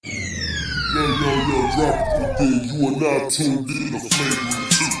Drop it thing. You are now tuned in to Flagrant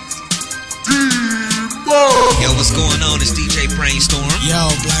 2. Yo, what's going on? It's DJ Brainstorm. Yo,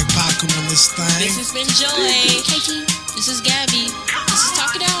 Black Pac on this thing. This has been Joy. Katie, this is Gabby. This is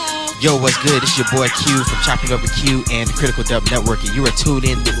Talk It Out. Yo, what's good? It's your boy Q from Chopping Up with Q and the Critical Dub Network, and you are tuned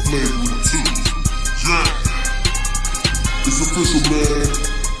in to Flagrant 2. Yeah. It's official, man.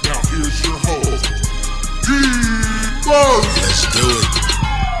 Now here's your host. Let's do it.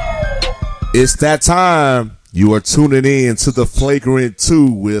 It's that time. You are tuning in to the Flagrant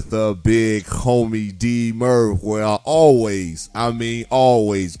 2 with a big homie D Murph, where I always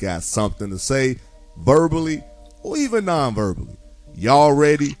got something to say, verbally or even non-verbally. Y'all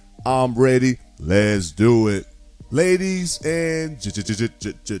ready? I'm ready. Let's do it. Ladies and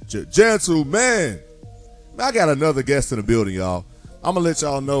gentlemen, I got another guest in the building, y'all. I'm going to let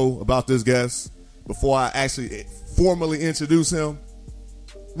y'all know about this guest before I actually formally introduce him.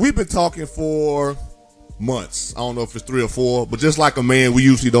 We've been talking for months. I don't know if it's 3 or 4, but just like a man, we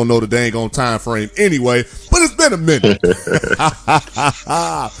usually don't know the dang on time frame anyway, but it's been a minute.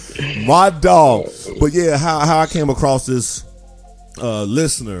 My dog. But yeah, how I came across this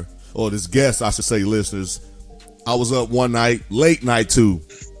listener, or this guest, I should say, listeners. I was up one night, late night too,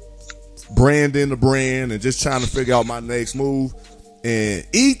 branding the brand and just trying to figure out my next move. And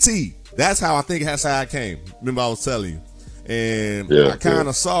E.T., that's how I came. Remember I was telling you. And I kind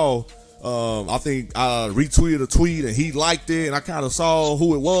of saw, I think I retweeted a tweet and he liked it, and I kind of saw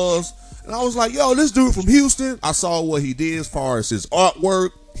who it was. And I was like, yo, this dude from Houston, I saw what he did as far as his artwork.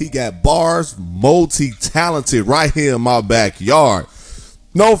 He got bars, multi-talented right here in my backyard.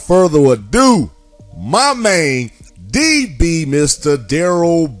 No further ado, my main DB, Mr.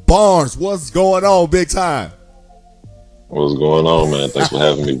 Darryl Barnes. What's going on, big time? What's going on, man? Thanks for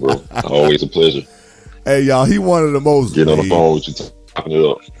having me, bro. Always a pleasure. Hey, y'all, he one of the most... Get on the phone with you, talking it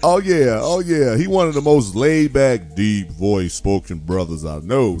up. Oh, yeah. He one of the most laid-back, deep voice spoken brothers I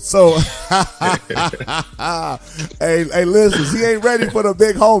know. So, hey, listen, he ain't ready for the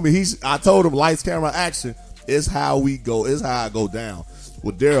big homie. I told him, lights, camera, action. It's how we go. It's how I go down.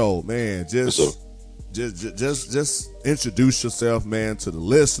 With Darryl, man, just introduce yourself, man, to the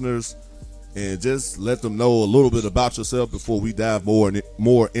listeners, and just let them know a little bit about yourself before we dive more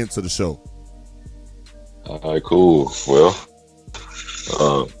into the show. All right, cool. Well,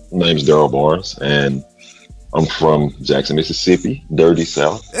 my name's Darryl Barnes, and I'm from Jackson, Mississippi, dirty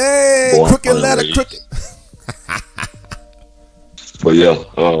South. Hey, crooked letter, crooked. But yeah,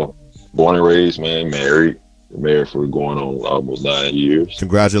 born and raised, man, married for going on almost 9 years.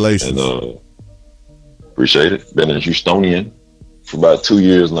 Congratulations. And appreciate it. Been a Houstonian for about 2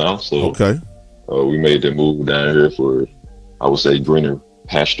 years now. So okay. We made the move down here for, I would say, greener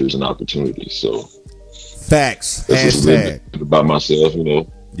pastures and opportunities. So facts. This is a little bit about myself, you know.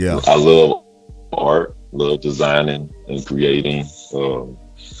 Yeah. I love art, love designing and creating.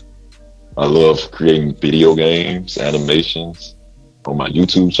 I love creating video games, animations on my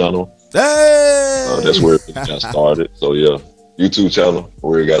YouTube channel. Hey! That's where it got started. So yeah, YouTube channel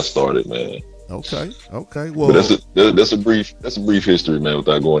where it got started, man. Okay. Well, but that's a brief history, man,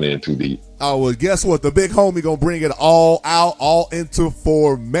 without going in too deep. Oh, well, guess what? The big homie gonna bring it all out, all into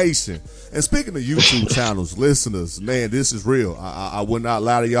formation. And speaking of YouTube channels, listeners, man, this is real. I would not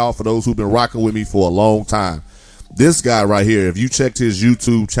lie to y'all, for those who've been rocking with me for a long time. This guy right here, if you checked his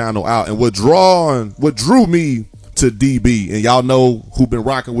YouTube channel out, and what drew me to DB, and y'all know who've been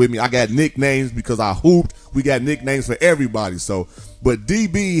rocking with me, I got nicknames because I hooped. We got nicknames for everybody. So, but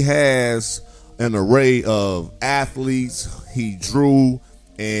DB has an array of athletes he drew,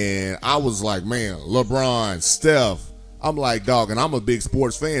 and I was like, man, LeBron, Steph. I'm like, dog, and I'm a big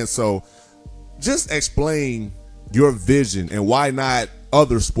sports fan, so just explain your vision and why not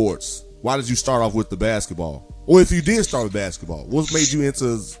other sports. Why did you start off with the basketball? Or if you did start with basketball, what made you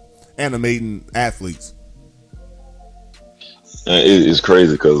into animating athletes? It's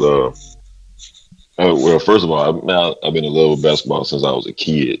crazy because, well, first of all, I've been in love with basketball since I was a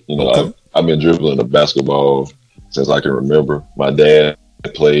kid. You know, okay. I've been dribbling the basketball since I can remember. My dad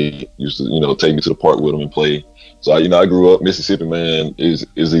used to, take me to the park with him and play. So, I grew up Mississippi, man. Is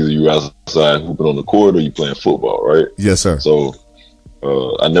either you outside hooping on the court or you playing football, right? Yes, sir. So,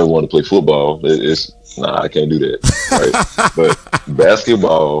 I never wanted to play football. I can't do that, right? But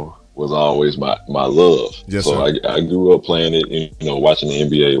basketball was always my love. Yes, so sir. I grew up playing it, watching the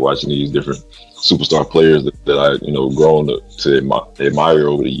NBA, watching these different superstar players that I, grown to admire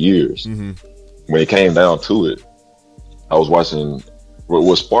over the years. Mm-hmm. When it came down to it, I was watching,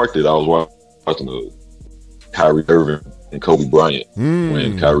 what sparked it, I was watching Kyrie Irving and Kobe Bryant when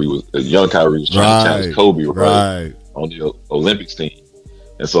young Kyrie was trying to challenge Kobe, right, on the Olympics team.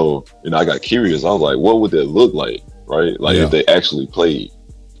 And so, I got curious. I was like, what would that look like, right? Like if they actually played,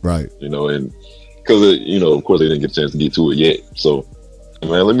 right? And because of course they didn't get a chance to get to it yet. So,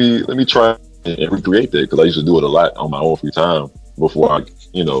 man, let me try and recreate that, because I used to do it a lot on my own free time before I,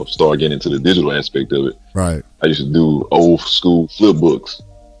 start getting into the digital aspect of it. Right. I used to do old school flip books,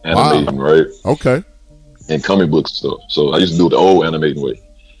 animating, right? Okay. And comic book stuff. So I used to do it the old animating way.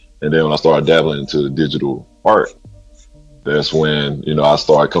 And then when I started dabbling into digital art, that's when, I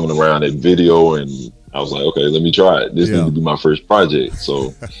started coming around at video, and I was like, okay, let me try it. This needs to be my first project.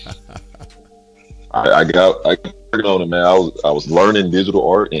 So I got working on it, man. I was learning digital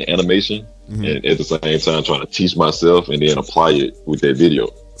art and animation, and at the same time trying to teach myself and then apply it with that video.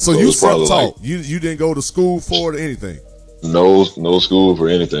 So you self-taught. You didn't go to school for it or anything? No school for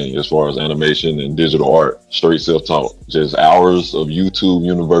anything as far as animation and digital art. Straight self-taught. Just hours of YouTube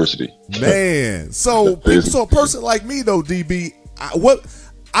University. Man, so a person like me though, DB,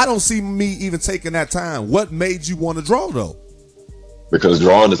 I don't see me even taking that time. What made you want to draw though? Because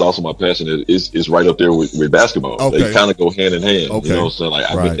drawing is also my passion. It's right up there with basketball. Okay. They kind of go hand in hand. Okay. You know what I'm saying?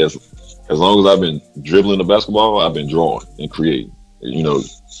 Like as long as I've been dribbling the basketball, I've been drawing and creating.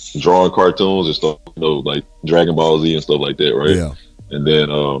 Drawing cartoons and stuff, like Dragon Ball Z and stuff like that, right? Yeah. And then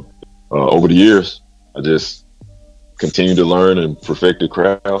over the years, I just continued to learn and perfect the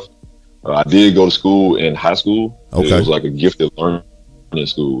craft. I did go to school in high school. Okay. It was like a gifted learning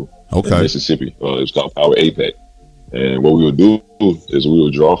school in Mississippi. It was called Power APEC. And what we would do is we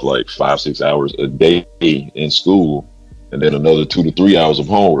would draw for like 5-6 hours a day in school, and then another 2 to 3 hours of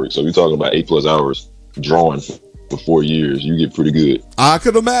homework. So we're talking about 8+ hours drawing for 4 years. You get pretty good. I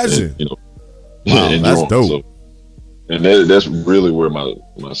could imagine. And, wow, and that's drawing. dope. And that's really where my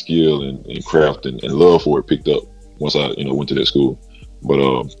skill and craft and love for it picked up once I went to that school. But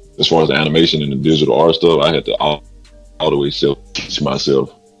as far as the animation and the digital art stuff, I had to all the way teach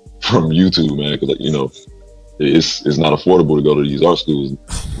myself from YouTube, man, because it's not affordable to go to these art schools.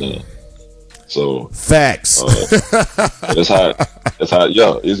 So facts. That's how.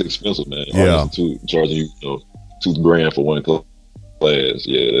 Yeah, it's expensive, man. Yeah, charging you $2,000 for one class.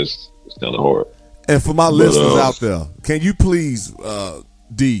 Yeah, it's kind of hard. And for my listeners out there, can you please,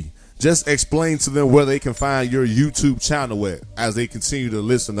 D, just explain to them where they can find your YouTube channel at as they continue to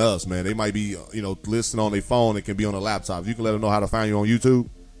listen to us, man? They might be, listening on their phone. It can be on a laptop. You can let them know how to find you on YouTube.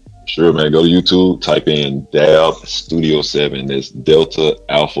 Sure, man. Go to YouTube, type in Dab Studio 7. That's Delta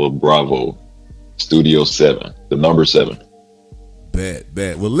Alpha Bravo Studio 7, the number 7.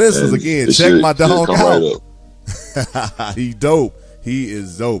 Bet. Well, listeners, again, check my dog out. Right he dope. He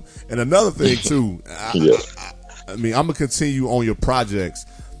is dope. And another thing too, I mean, I'm gonna continue on your projects.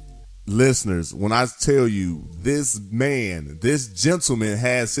 Listeners, when I tell you this gentleman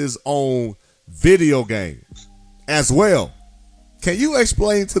has his own video game as well. Can you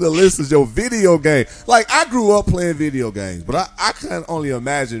explain to the listeners your video game? Like, I grew up playing video games, but I can only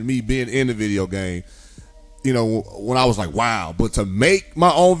imagine me being in the video game, when I was like, wow. But to make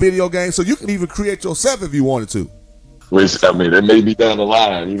my own video game, so you can even create yourself if you wanted to. Which, I mean, it may be down the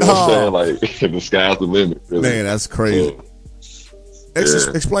line, you know what I'm saying? Like, the sky's the limit. Really. Man, that's crazy.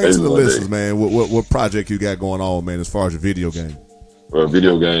 Explain to the listeners, man, what project you got going on, man, as far as your video game.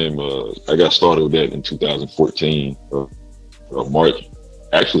 Video game, I got started with that in 2014. March,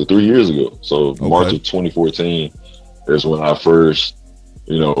 actually 3 years ago. So March of 2014 is when I first,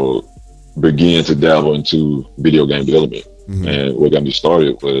 began to dabble into video game development. Mm-hmm. And what got me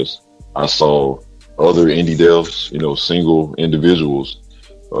started was I saw other indie devs, single individuals,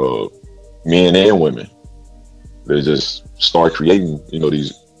 men and women. They just start creating,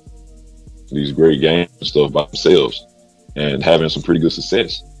 these great games and stuff by themselves and having some pretty good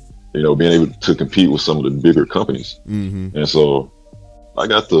success. Being able to compete with some of the bigger companies. Mm-hmm. And so I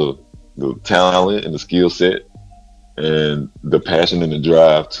got the talent and the skill set and the passion and the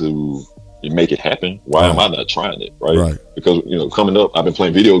drive to make it happen. Why am I not trying it? Right. Because, coming up, I've been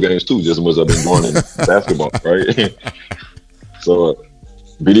playing video games too, just as much as I've been going in basketball. Right. So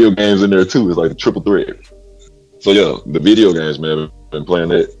video games in there too is like a triple threat. So yeah, the video games, man, I've been playing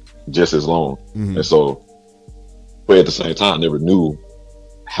that just as long. Mm-hmm. And so, but at the same time, I never knew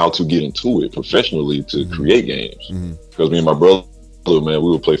how to get into it professionally to create games. Because me and my brother, man, we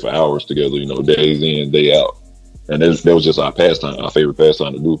would play for hours together, days in, day out. And that was just our pastime, our favorite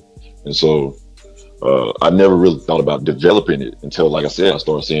pastime to do. And so I never really thought about developing it until, like I said, I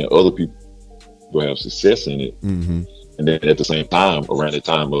started seeing other people who have success in it. Mm-hmm. And then at the same time, around that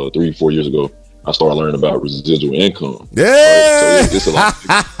time, 3-4 years ago, I started learning about residual income. Yeah. Right? So it's a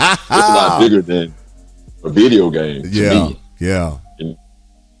lot bigger than a video game to me. Yeah.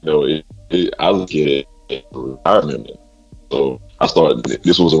 I look at it as retirement. So I started.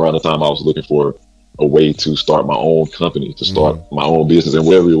 This was around the time I was looking for a way to start my own company, to start my own business, and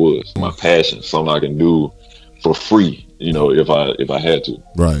whatever it was, my passion, something I can do for free, you know, if I had to.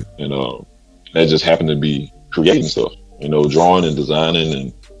 Right. And that just happened to be creating stuff, you know, drawing and designing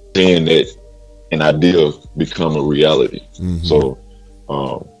and seeing that an idea become a reality. So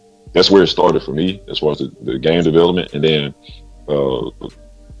that's where it started for me as far as the game development. And then the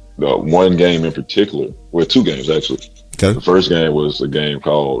one game in particular, well, two games actually. Okay. The first game was a game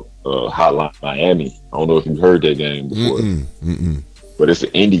called Hotline Miami. I don't know if you've heard that game before, but it's an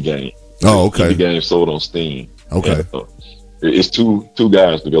indie game. Oh, okay. Indie game sold on Steam. Okay. And, it's two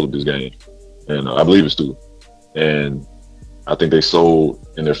guys developed this game, and I believe it's two. And I think they sold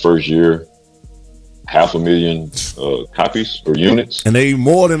in their first year 500,000 copies or units. And they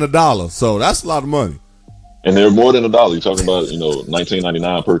more than $1, so that's a lot of money. And they're more than $1. You're talking about, you know,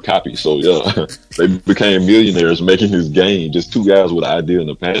 $19.99 per copy. So yeah, they became millionaires making this game. Just two guys with an idea and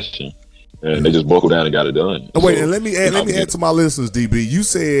a passion, and they just buckled down and got it done. Oh, wait, so, and let me add to my listeners, DB. You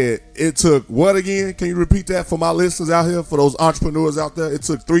said it took what again? Can you repeat that for my listeners out here, for those entrepreneurs out there? It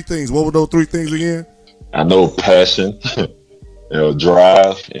took three things. What were those three things again? I know passion, you know,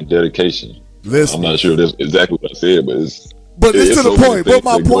 drive, and dedication. Listen, I'm not sure that's exactly what I said, but it's. But it's to the point. But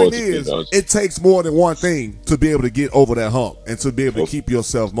my point is, it takes more than one thing to be able to get over that hump and to be able to keep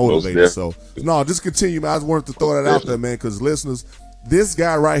yourself motivated. So, no, just continue, man. I just wanted to throw that out there, man, because listeners, this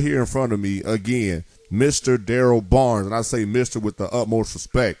guy right here in front of me, again, Mr. Darryl Barnes, and I say Mr. with the utmost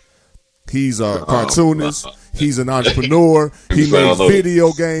respect. He's a cartoonist. He's an entrepreneur. He makes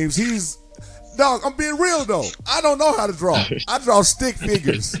video games. Dog, I'm being real though. I don't know how to draw. I draw stick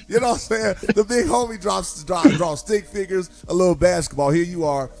figures. You know what I'm saying? The big homie draw stick figures, a little basketball. Here you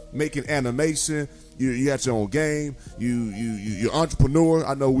are making animation. You got your own game. You're entrepreneur.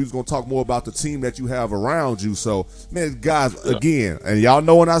 I know we was gonna talk more about the team that you have around you. So, man, guys, again, and y'all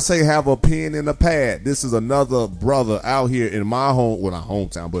know when I say have a pen and a pad, this is another brother out here in my not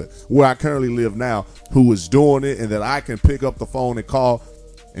hometown, but where I currently live now, who is doing it, and that I can pick up the phone and call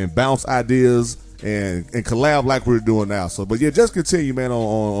and bounce ideas and collab like we're doing now. So, but yeah, just continue, man,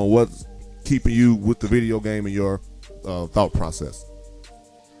 on what's keeping you with the video game and your thought process.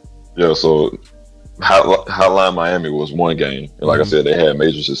 Yeah, so Hotline Miami was one game. And like I said, they had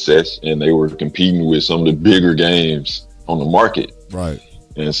major success, and they were competing with some of the bigger games on the market. Right.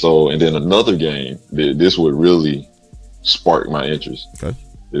 And then another game, this would really spark my interest. Okay.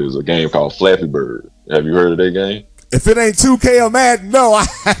 It was a game called Flappy Bird. Have you heard of that game? If it ain't 2K or Madden, no, I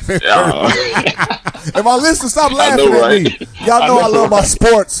haven't heard it. And my listeners, stop laughing at me. Y'all know I love my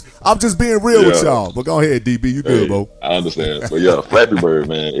sports. I'm just being real with y'all. But go ahead, DB. You good, bro. I understand. But yeah, Flappy Bird,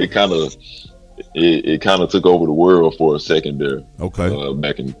 man, it kind of took over the world for a second there. Okay.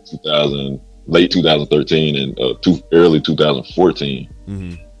 Back in late 2013 and early 2014.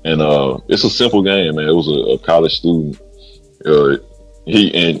 And it's a simple game, man. It was a college student.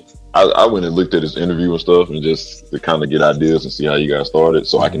 I went and looked at his interview and stuff, and just to kind of get ideas and see how you got started,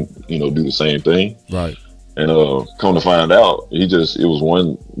 so I can, do the same thing. Right. And come to find out, it was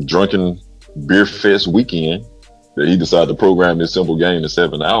one drunken beer fest weekend that he decided to program this simple game in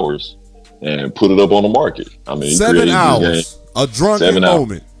 7 hours and put it up on the market. I mean, 7 hours, a drunken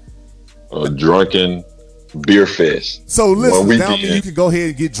moment, a drunken beer fest. So listen, that mean you can go ahead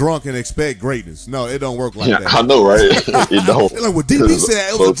and get drunk and expect greatness. No, it don't work like that. I know, right? It don't. Like what DB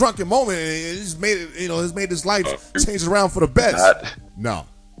said, it was a drunken moment, and it just made it. It's made his life change around for the best. No,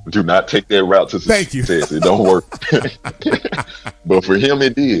 do not take that route to success. Thank you. It don't work. But for him,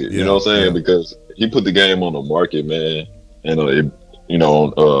 it did. You know what I'm saying? Because he put the game on the market, man, and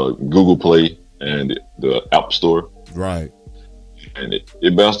on Google Play and the App Store. Right. And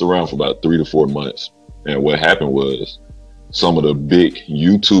it bounced around for about 3 to 4 months. And what happened was some of the big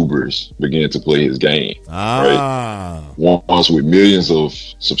YouTubers began to play his game. Right? Ones with millions of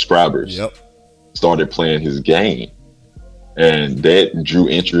subscribers started playing his game. And that drew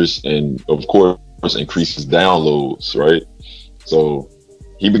interest and, of course, increased his downloads, right? So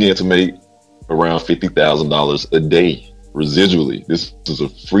he began to make around $50,000 a day residually. This is a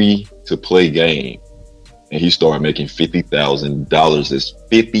free-to-play game. And he started making $50,000. That's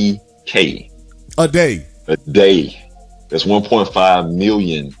 $50K. A day. That's 1.5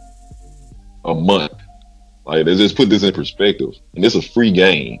 million a month. Like, let's just put this in perspective. And it's a free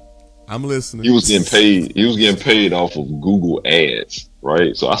game. I'm listening. He was getting paid off of Google ads,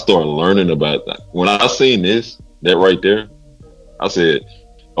 right? So I started learning about that. When I seen that right there, I said,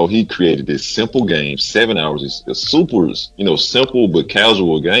 oh, he created this simple game, 7 hours. It's a super, simple but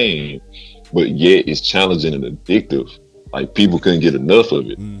casual game, but yet it's challenging and addictive. Like, people couldn't get enough of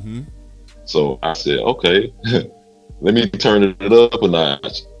it. So I said, okay, let me turn it up a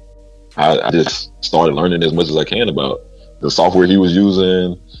notch. I just started learning as much as I can about the software he was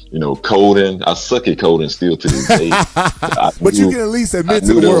using, coding. I suck at coding still to this day. But you can at least admit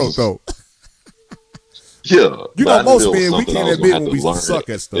to the world, though. Yeah. Most men, we can't admit when we suck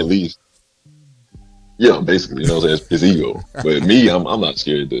at stuff. At least. Yeah, basically, what I'm saying? It's ego. But me, I'm not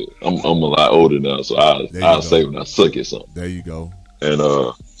scared to. I'm a lot older now, so I'll say when I suck at something. There you go. And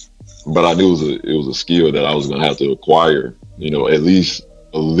but I knew it was a skill that I was gonna have to acquire. At least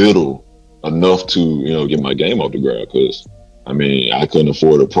a little, enough to get my game off the ground. Because I couldn't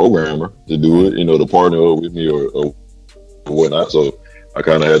afford a programmer to do it. To partner up with me or whatnot. So I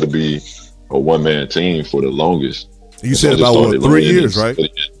kind of had to be a one-man team for the longest. You said about 3 years, right?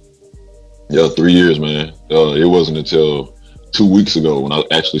 Yeah, 3 years, man. It wasn't until 2 weeks ago when I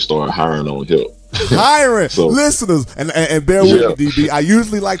actually started hiring on help. Hiring listeners, and bear with me, DB. I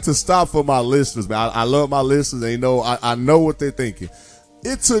usually like to stop for my listeners, man. I love my listeners. They know I know what they're thinking.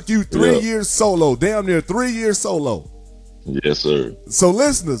 It took you 3 years solo, damn near 3 years solo. Yes, sir. So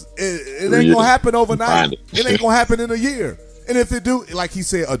listeners, it ain't gonna happen overnight. It ain't gonna happen in a year. And if it do, like he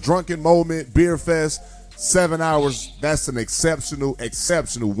said, a drunken moment, beer fest, 7 hours, that's an exceptional,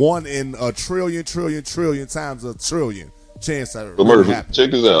 one in a trillion times a trillion chance that But really Murph,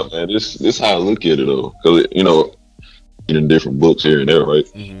 check this out, man. This is how I look at it, though. Because, in different books here and there, right?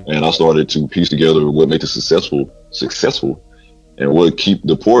 Mm-hmm. And I started to piece together what makes it successful, and what keep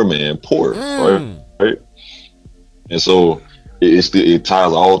the poor man poor, right? And so it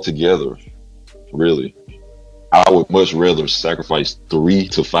ties all together, really. I would much rather sacrifice 3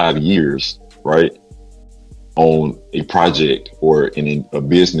 to 5 years, right, on a project or in a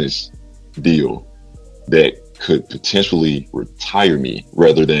business deal that could potentially retire me,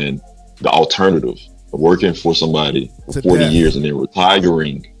 rather than the alternative of working for somebody for 40 years and then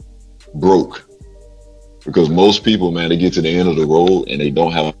retiring broke. Because most people, man, they get to the end of the road and they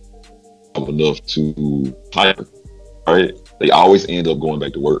don't have enough to retire, right? They always end up going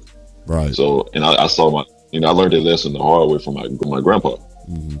back to work. Right. So, and I saw I learned that lesson the hard way from my grandpa.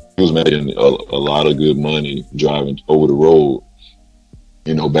 Mm-hmm. He was making a lot of good money driving over the road.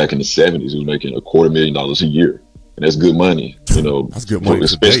 Back in the 70s, he was making $250,000 a year. And that's good money, That's good money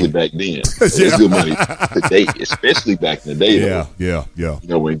especially today. back then. It's good money today, especially back in the day.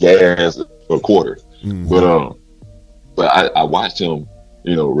 Yeah. When gas for a quarter. Mm-hmm. But I watched him,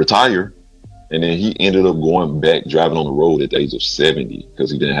 retire, and then he ended up going back driving on the road at the age of 70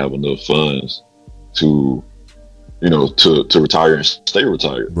 because he didn't have enough funds to retire and stay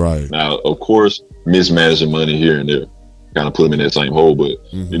retired. Right. Now, of course, mismanaging money here and there kind of put him in that same hole. But,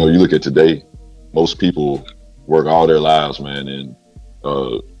 you look at today, most people work all their lives, man. And,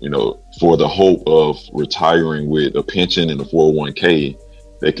 for the hope of retiring with a pension and a 401k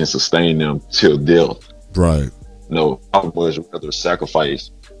that can sustain them till death. Right. I would much rather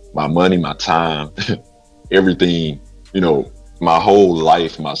sacrifice my money, my time, everything, my whole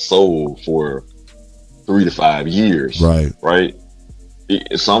life, my soul for 3 to 5 years. Right.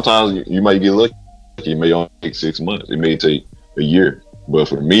 Sometimes you might get lucky. It may only take 6 months. It may take a year. But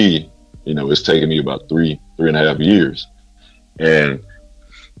for me, it's taken me about 3.5 years. And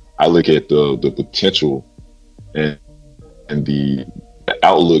I look at the potential and the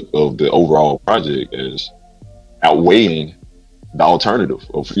outlook of the overall project as outweighing the alternative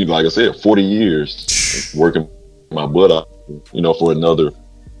of, like I said, 40 years working my butt off, for another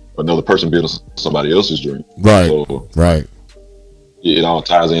person building somebody else's dream. Right. So, right. It all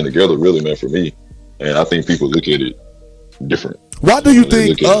ties in together, really, man, for me. And I think people look at it different. Why do you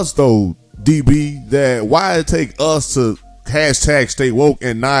think us, though, DB, that why it take us to hashtag stay woke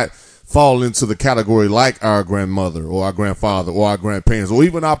and not fall into the category like our grandmother or our grandfather or our grandparents or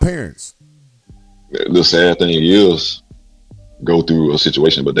even our parents? The sad thing is, go through a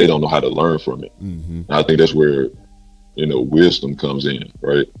situation, but they don't know how to learn from it. Mm-hmm. I think that's where, wisdom comes in,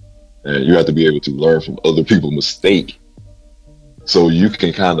 right? And you have to be able to learn from other people's mistake, so you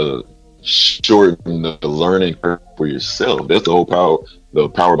can kind of shorten the learning curve for yourself. That's the whole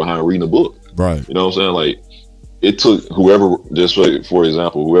power behind reading a book. Right. You know what I'm saying? Like, it took whoever, just for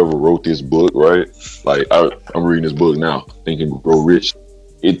example, whoever wrote this book, right? Like, I'm reading this book now, Think and Grow Rich.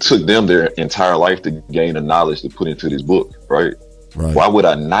 It took them their entire life to gain the knowledge to put into this book, right? Why would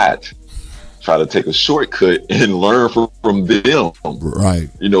I not try to take a shortcut and learn from them? Right.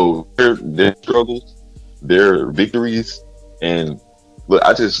 Their struggles, their victories. And look,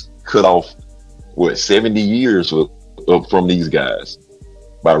 I just cut off 70 years from these guys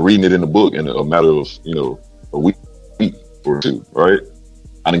by reading it in the book in a matter of a week or two, right?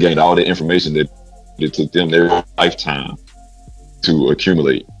 I done gained all the information that it took them their lifetime to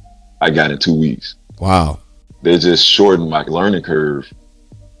accumulate. I got in 2 weeks. Wow. they just shortened my learning curve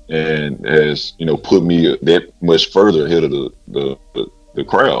and has, put me that much further ahead of the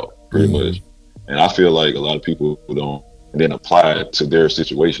crowd, pretty much. And I feel like a lot of people don't then apply it to their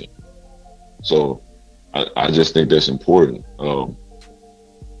situation. So I just think that's important.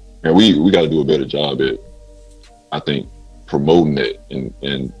 And we got to do a better job at, I think, promoting it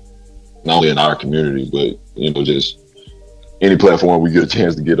and not only in our community, but just any platform we get a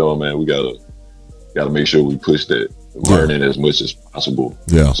chance to get on, man. We gotta make sure we push that learning as much as possible.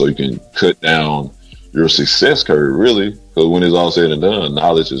 Yeah. So you can cut down your success curve, really. Because when it's all said and done,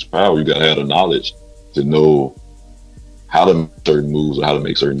 knowledge is power. You gotta have the knowledge to know how to make certain moves or how to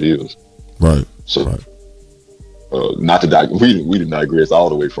make certain deals. Right. So. Right. Not to we did not digress all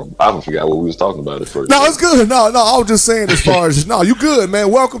the way from. I forgot what we was talking about at first. No, it's good. No, I was just saying as far as no, you good, man.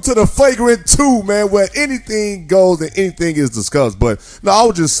 Welcome to the Flagrant 2, man, where anything goes and anything is discussed. But no, I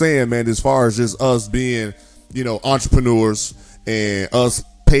was just saying, man, as far as just us being, entrepreneurs and us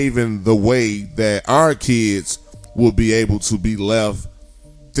paving the way that our kids will be able to be left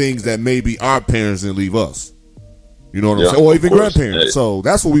things that maybe our parents didn't leave us. You know what I'm saying? Or even grandparents. Hey. So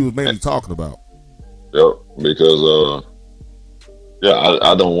that's what we was mainly talking about. Yep, because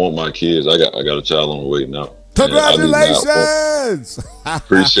I don't want my kids. I got a child on the way now. Congratulations!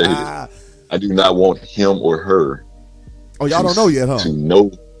 Appreciate it. I do not want him or her. Oh, y'all don't know yet, huh? To know.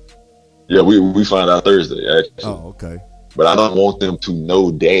 Yeah, we find out Thursday actually. Oh, okay. But I don't want them to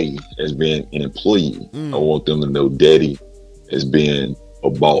know daddy as being an employee. I want them to know daddy as being a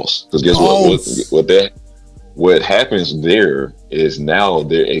boss. Because guess what happens there is now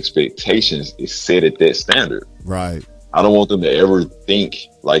their expectations is set at that standard. Right. I don't want them to ever think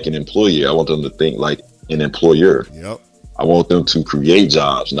like an employee. I want them to think like an employer. Yep. I want them to create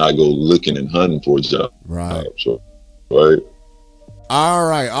jobs, not go looking and hunting for a job. Right. Right.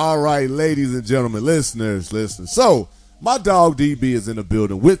 All right, ladies and gentlemen, listeners. So my dog DB is in the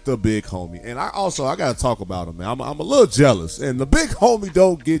building with the big homie, and I got to talk about him, man. I'm a little jealous, and the big homie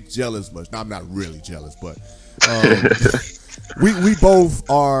don't get jealous much. Now, I'm not really jealous, but we both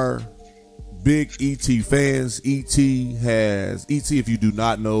are big ET fans. ET, if you do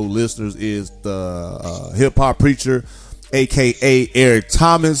not know, listeners, is the hip hop preacher, aka Eric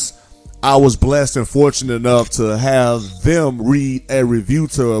Thomas. I was blessed and fortunate enough to have them read a review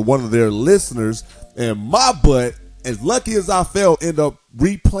to one of their listeners, and my butt, as lucky as I felt, end up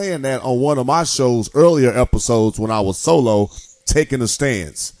replaying that on one of my shows, earlier episodes when I was solo, taking a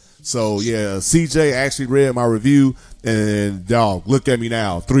stance. So yeah, CJ actually read my review, and dog, look at me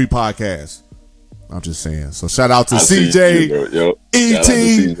now, 3 podcasts. I'm just saying. So shout out to CJ, ET,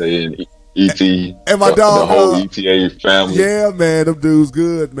 ET, and my dog, the whole ETA family. Yeah, man, them dudes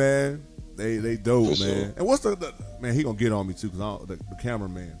good, man. They dope, man. Sure. And what's the man? He gonna get on me too, because the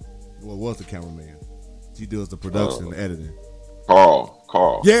cameraman. What was the cameraman? He does the production and editing.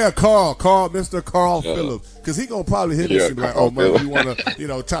 Carl. Yeah, Carl, Mr. Carl Phillips. Because he going to probably hit us and be like, oh, man, you want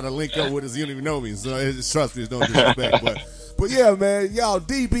to, try to link up with us. You don't even know me. So trust me, it's no disrespect. But yeah, man, y'all,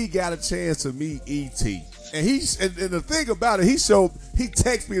 DB got a chance to meet E.T. And and the thing about it, he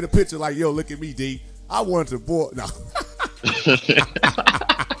texted me the picture like, yo, look at me, D. I wanted to board. No.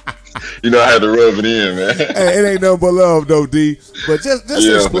 I had to rub it in, man. Hey, it ain't nothing but love, though, D. But just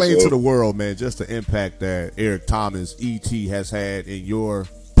explain to the world, man, just the impact that Eric Thomas, E.T. has had in your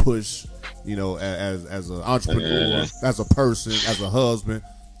push, as an entrepreneur, as a person, as a husband,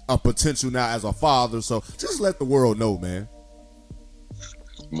 a potential now as a father. So just let the world know, man.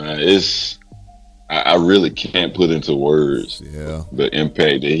 Man, I really can't put into words the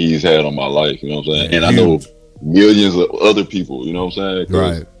impact that he's had on my life, you know what I'm saying? And I know millions of other people, you know what I'm saying?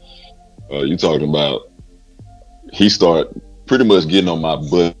 Right. You talking about he started pretty much getting on my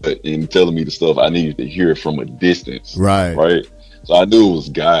butt and telling me the stuff I needed to hear from a distance. Right. So I knew it was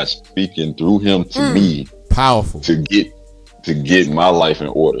God speaking through him to me. Powerful. To get my life in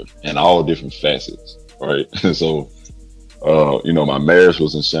order in all different facets. Right. So my marriage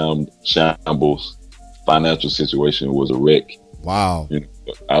was in shambles. Financial situation was a wreck. Wow.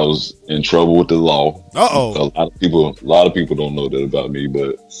 I was in trouble with the law. A lot of people don't know that about me,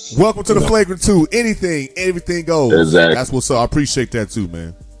 but welcome to the Flagrant 2. Everything goes. Exactly. That's what's up. I appreciate that too,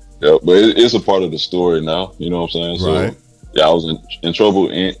 man. Yeah, but it's a part of the story now. You know what I'm saying? Right. So yeah, I was in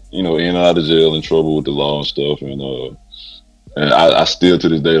trouble, in and out of jail, in trouble with the law and stuff, and I still to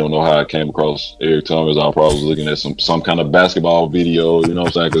this day don't know how I came across Eric Thomas. I probably was looking at some kind of basketball video. You know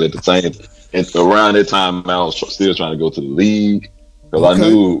what I'm saying? Because at the same, and around that time, I was still trying to go to the league. Because I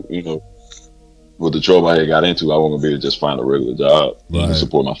knew, with the trouble I had got into, I wasn't going to be able to just find a regular job and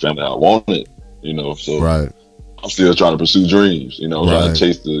support my family how I wanted, so. Right. I'm still trying to pursue dreams, you know, trying to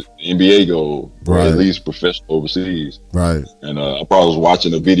chase the NBA goal, or at least professional overseas. Right. And I probably was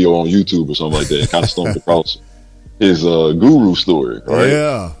watching a video on YouTube or something like that, and kind of stumbled across his guru story, right?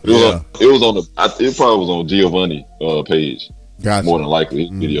 Yeah. It was on it probably was on Giovanni page, Gotcha. more than likely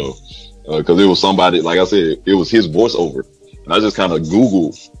his video, because it was somebody, like I said, it was his voiceover, and I just kind of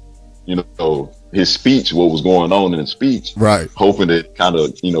Googled, you know, his speech, what was going on in his speech, right? Hoping that kind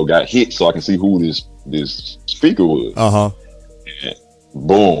of, you know, got hit so I can see who this speaker was. And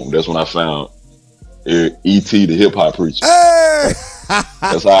boom, that's when I found E.T. the hip hop preacher. Hey!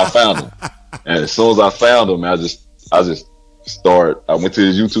 That's how I found him. And as soon as I found him, I went to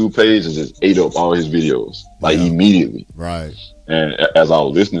his YouTube page and just ate up all his videos, like immediately. Right. And as I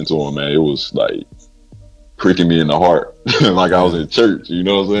was listening to him, man, it was like pricking me in the heart, like I was in church. You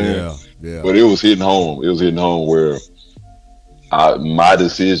know what I'm saying? Yeah. But it was hitting home. It was hitting home where my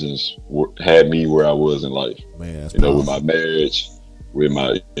decisions had me where I was in life. Man, you know, with my marriage, with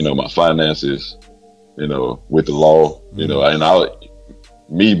my, you know, my finances, you know, with the law, you know, and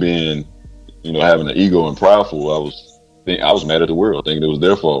me being, you know, having an ego and prideful, I was mad at the world, thinking it was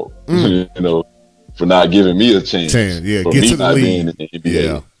their fault, you know, for not giving me a chance. Yeah, for get me to the not league. being in the NBA.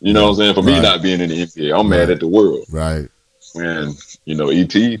 Yeah. You know what I'm saying? For me not being in the NBA, I'm mad at the world. Right. And, you know,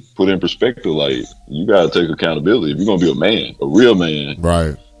 E.T. put in perspective, like, you got to take accountability. If you're going to be a man, a real man,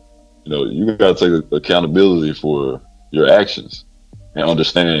 right, you know, you got to take accountability for your actions and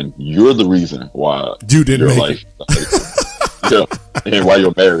understand you're the reason why you didn't your make it. And why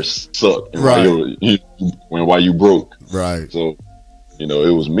your marriage sucked, and why you broke. Right. So, you know,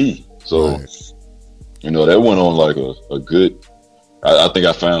 it was me. So, you know, that went on like a good, I think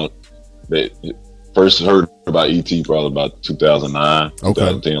I found that first heard about E.T. probably about 2009,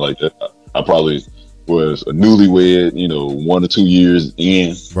 2010, like that. I probably was a newlywed, you know, 1 or 2 years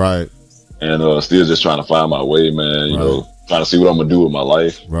in. Right. And still just trying to find my way, man, you know, trying to see what I'm going to do with my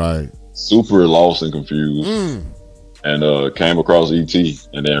life. Right. Super lost and confused. And came across E.T.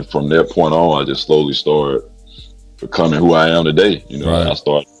 And then from that point on, I just slowly started becoming who I am today. You know, I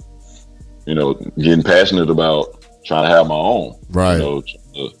started, you know, getting passionate about trying to have my own. Right.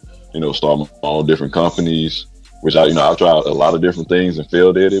 You know, start my own different companies, which I've tried a lot of different things and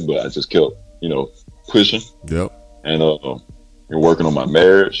failed at it, but I just kept, you know, pushing. Yep. And working on my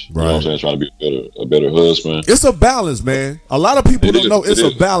marriage. You know what I'm saying? Trying to be a better husband. It's a balance, man. A lot of people don't know it's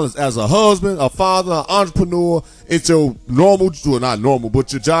a balance. As a husband, a father, an entrepreneur, it's your normal, well, not normal,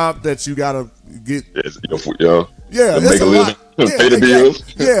 but your job that you gotta get. Yeah, make a living. Pay the bills.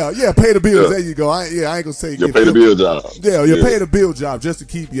 Yeah, pay the bills. There you go. I ain't gonna say you pay the bill job. Yeah, you pay the bill job just to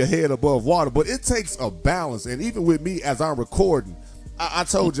keep your head above water. But it takes a balance. And even with me, as I'm recording, I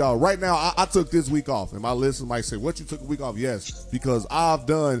told y'all right now, I took this week off, and my listeners might say, "What, you took a week off?" Yes, because I've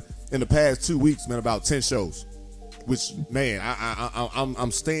done in the past 2 weeks, man, about 10 shows. Which, man,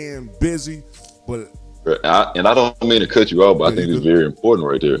 I'm staying busy, but I don't mean to cut you off, but I think it's very important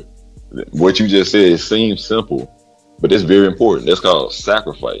right there. What you just said, it seems simple, but it's very important. That's called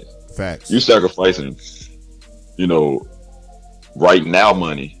sacrifice. Facts. You sacrificing, you know, right now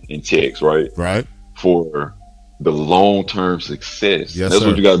money in checks, right? Right. For the long-term success. Yes, that's sir.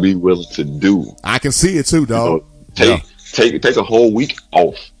 what you got to be willing to do. I can see it too, dog. You know, take a whole week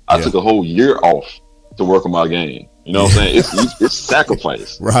off. I took a whole year off to work on my game. You know what I'm saying? It's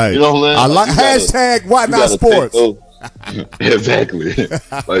sacrifice. Right. You know what I'm saying? I like hashtag why not sports. Exactly.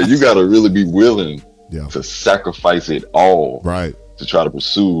 Like, you got to really be willing to sacrifice it all. Right. To try to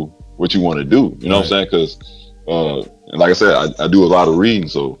pursue what you want to do. You know what I'm saying? Because, and like I said, I do a lot of reading.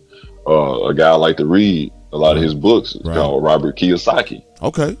 So a guy I like to read a lot of his books is called Robert Kiyosaki.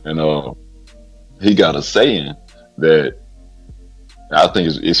 Okay. And he got a saying that I think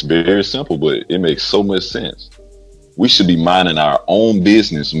it's very simple, but it makes so much sense. We should be minding our own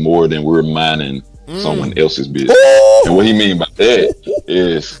business more than we're minding someone else's business. And what he mean by that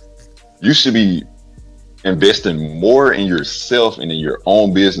is you should be investing more in yourself and in your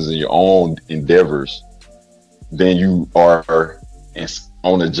own business and your own endeavors than you are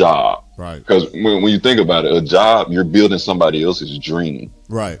on a job. Right. Because when you think about it, a job, you're building somebody else's dream.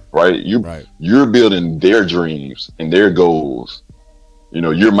 Right. Right. You're building their dreams and their goals. You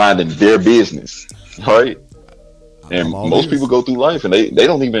know, you're minding their business. Right. And most people go through life and they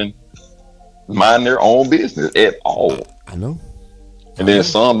don't even mind their own business at all. I know. And then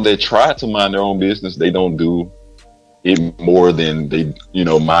some that try to mind their own business, they don't do it more than they, you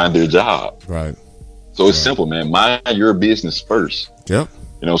know, mind their job. Right. So it's simple, man. Mind your business first. Yep.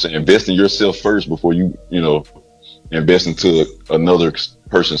 You know what I'm saying? Invest in yourself first before you know, invest into another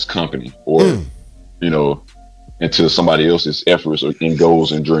person's company or, you know, into somebody else's efforts or in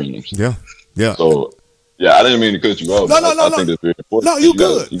goals and dreams. Yeah. Yeah. So, Yeah, I didn't mean to cut you off. No, I think that's very important. No, you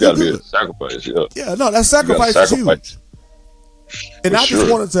good. You got to be a sacrifice. Yeah. Yeah, no, that sacrifice is huge. And I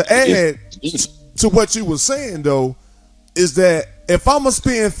just wanted to add to what you were saying, though, is that if I'm going to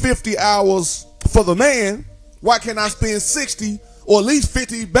spend 50 hours for the man, why can't I spend 60 or at least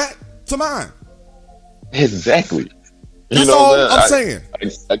 50 back to mine? Exactly. That's all I'm saying.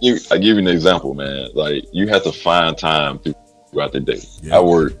 I give you an example, man. Like, you have to find time throughout the day. Yep. I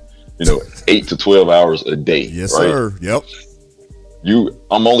work, 8 to 12 hours a day. Yes, right? sir. Yep.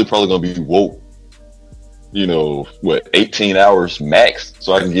 I'm only probably going to be woke, 18 hours max,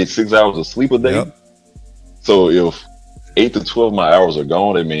 so I can get 6 hours of sleep a day. Yep. So if 8 to 12 of my hours are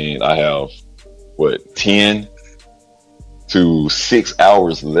gone, I mean, I have 10 to 6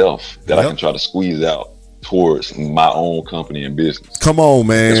 hours left that I can try to squeeze out towards my own company and business. Come on,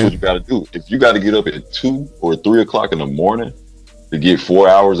 man. That's what you got to do. If you got to get up at 2 or 3 o'clock in the morning to get 4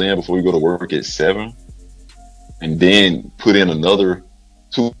 hours in before you go to work at 7, and then put in another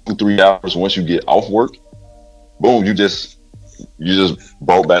 2 to 3 hours once you get off work, boom, you just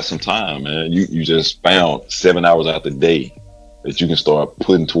brought back some time, man. You just found 7 hours out the day that you can start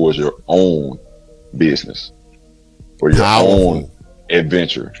putting towards your own business or your own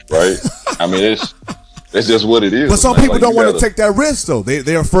adventure, right? I mean, it's just what it is. But some people don't want to take that risk, though.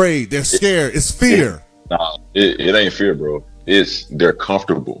 They're afraid. They're scared. It's fear. It ain't fear, bro. They're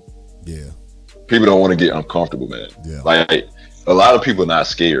comfortable. Yeah. People don't want to get uncomfortable, man. Yeah. Like, a lot of people are not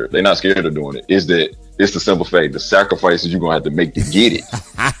scared. They're not scared of doing it. It's the simple fact, the sacrifices you're going to have to make to get it.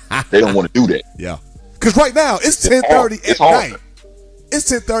 They don't want to do that. Yeah. Because right now, it's 10:30 at night.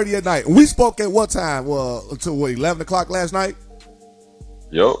 It's 10:30 at night. We spoke at what time? Well, until 11 o'clock last night?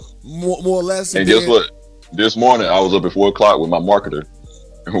 Yep. More or less. And guess what? This morning, I was up at 4 o'clock with my marketer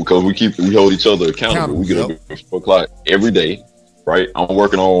because we hold each other accountable. We get up at 4 o'clock every day, right? I'm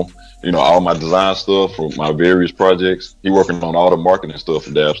working on, all my design stuff for my various projects. He working on all the marketing stuff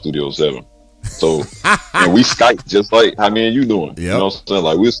for Dab Studio 7. So, and we Skype just like how me and you doing. Yep. You know what I'm saying?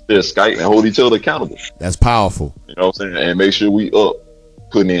 Like, we still Skype and hold each other accountable. That's powerful. You know what I'm saying? And make sure we up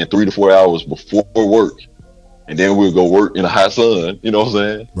putting in 3 to 4 hours before work. And then we'll go work in the hot sun, you know what I'm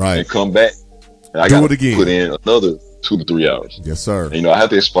saying? Right. And come back. And I got to put in another 2 to 3 hours. Yes, sir. And, I have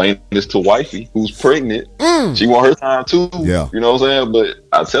to explain this to wifey who's pregnant. She want her time too. Yeah. You know what I'm saying? But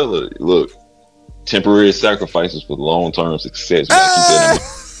I tell her, look, temporary sacrifices for long-term success. You gotta keep that in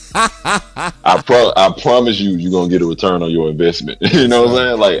mind. I promise you're gonna get a return on your investment. You know what I'm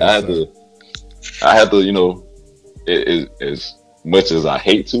saying? Like, I had to, as much as I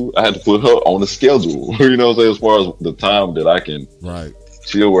hate to, I had to put her on the schedule. You know what I'm saying? As far as the time that I can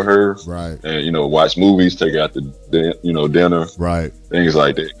chill with her, and watch movies, take her out to dinner, things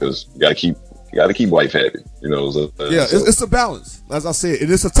like that. Because you gotta keep wife happy. It's a balance. As I said,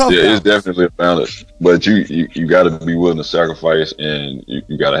 it's a tough balance. It's definitely a balance. But you got to be willing to sacrifice, and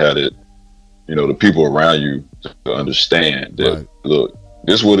you got to have it. The people around you to understand that. Look,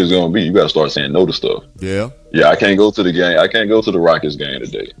 this is what it's gonna be. You got to start saying no to stuff. Yeah. I can't go to the game. I can't go to the Rockets game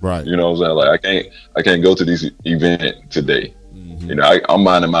today. Right. You know what I'm saying? Like, I can't go to this event today. Mm-hmm. I'm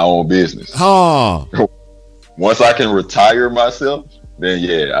minding my own business. Once I can retire myself, then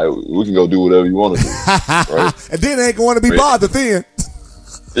we can go do whatever you want to do. Right? And then they ain't going to be bothered then.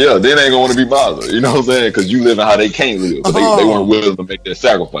 Yeah, then they ain't going to be bothered. You know what I'm saying? Because you living how they can't live. But they weren't willing to make that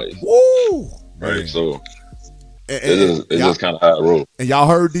sacrifice. Woo! Right. Man. So it's just kind of how it rolls. And y'all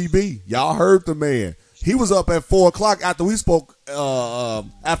heard DB. Y'all heard the man. He was up at 4 o'clock after we spoke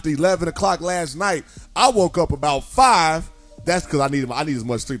after 11 o'clock last night. I woke up about 5. That's because I need as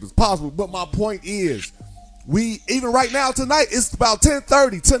much sleep as possible. But my point is, even right now tonight, it's about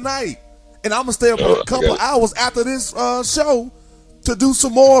 10:30 tonight. And I'm going to stay up a couple hours after this show to do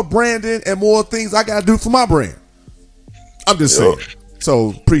some more branding and more things I got to do for my brand. I'm just saying. So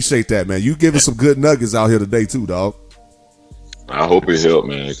appreciate that, man. You giving some good nuggets out here today too, dog. I hope it helped,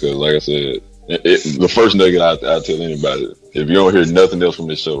 man, because like I said, the first nugget I tell anybody, if you don't hear nothing else from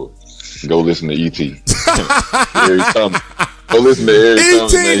this show, go listen to E.T. Go listen to Eric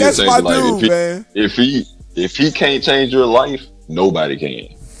E.T., man. That's my dude, man. If he can't change your life, nobody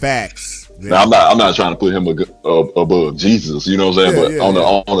can. Facts. Now, I'm not trying to put him above Jesus, you know what I'm saying?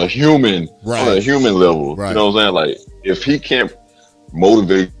 But on a human level, you know what I'm saying? Like, if he can't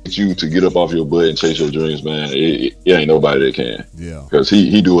motivate you to get up off your butt and chase your dreams, man, it ain't nobody that can. Yeah. Because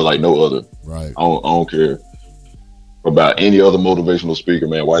he do it like no other. Right. I don't care about any other motivational speaker,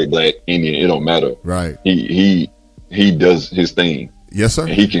 man, white, black, Indian, it don't matter. Right. He does his thing. Yes, sir.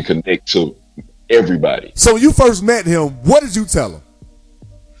 And he can connect to everybody. So when you first met him, what did you tell him?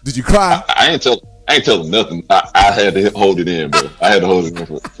 Did you cry? I ain't tell him nothing. I had to hold it in, bro. I had to hold it in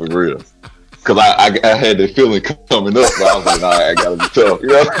for real. Cause I had that feeling coming up, but I was like, nah, I gotta be tough, you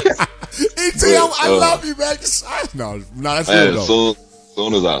know. I love you, man. No, that's real though.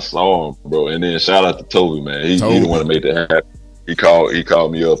 Soon as I saw him, bro, and then shout out to Toby, man. He the one that made that happen. He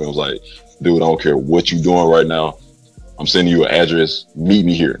called me up and was like, dude, I don't care what you doing right now. I'm sending you an address. Meet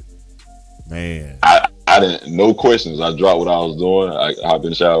me here. Man. I didn't, no questions. I dropped what I was doing. I hopped in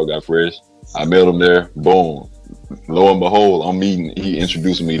the shower, got fresh. I met him there. Boom. Lo and behold, he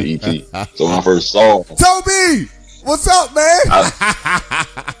introduced me to ET. So when I first saw him, Toby, what's up, man?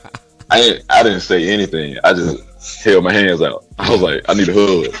 I didn't say anything. I just held my hands out. I was like, I need a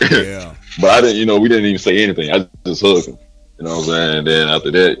hug. Yeah. But I didn't, we didn't even say anything. I just hugged him. You know what I'm saying? And then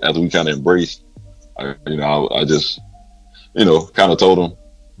after that, after we kind of embraced, I just, kind of told him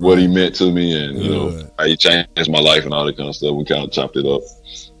what he meant to me and, how he changed my life and all that kind of stuff. We kind of chopped it up.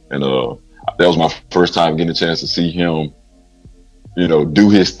 And that was my first time getting a chance to see him, do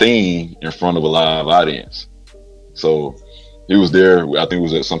his thing in front of a live audience. So he was there. I think it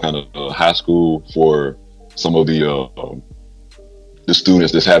was at some kind of high school for some of the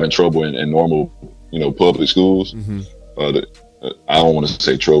students that's having trouble in normal, public schools. Mm-hmm. I don't want to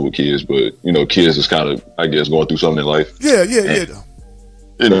say trouble kids, but kids is kind of, I guess, going through something in life. Yeah.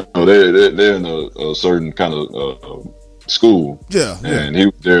 They're in a certain kind of school. Yeah. And he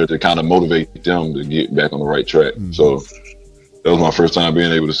was there to kind of motivate them to get back on the right track. Mm-hmm. So that was my first time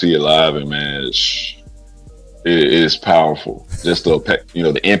being able to see it live, and man, it is powerful. Just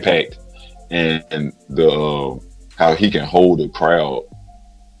the impact and the how he can hold a crowd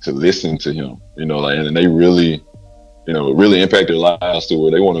to listen to him. And they really, really impact their lives to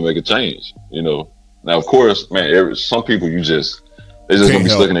where they want to make a change. Now, of course, man, some people they just gonna be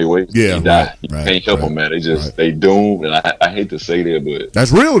stuck in their ways. Yeah, they die. You can't help them, man. They doomed. And I hate to say that, but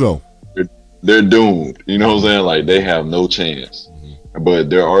that's real though. They're doomed. You know what I'm saying? Like, they have no chance. Mm-hmm. But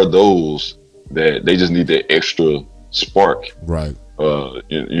there are those that they just need that extra spark. Right.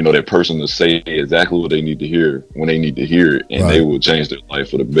 That person to say exactly what they need to hear when they need to hear it, and they will change their life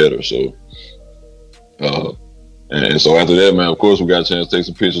for the better. So, and so after that, man, of course, we got a chance to take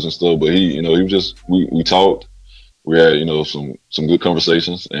some pictures and stuff. But he was just, we talked. We had, some good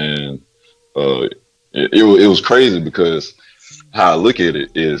conversations, and it was crazy because how I look at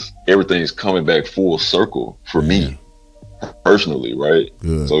it is everything's coming back full circle for me personally, right?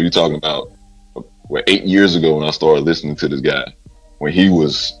 Good. So you're talking about 8 years ago when I started listening to this guy, when he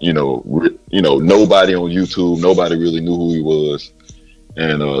was, nobody on YouTube, nobody really knew who he was,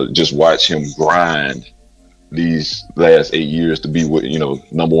 and just watch him grind these last 8 years to be what,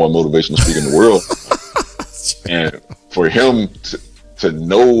 number one motivational speaker in the world. And for him to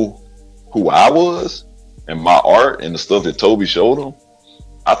know who I was and my art and the stuff that Toby showed him,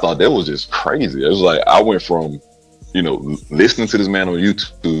 I thought that was just crazy. It was like, I went from, listening to this man on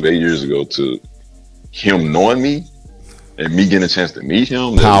YouTube 8 years ago to him knowing me and me getting a chance to meet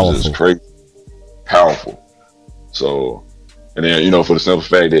him. That was just crazy. Powerful. So, and then, for the simple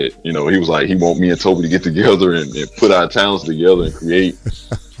fact that, he was like, he want me and Toby to get together and put our talents together and create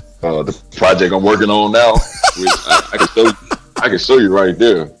the project I'm working on now, which I can show you right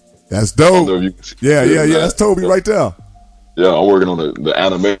there. That's dope. Yeah. That's Toby right there. Yeah, I'm working on the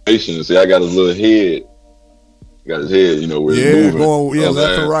animation. See, I got his little head. Got his head, where he's moving. Going,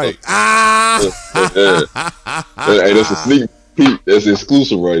 left and right. Hey, that's a sneak peek. That's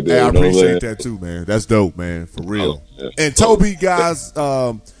exclusive right there. Hey, I appreciate that too, man. That's dope, man. For real. Yeah. And Toby, guys,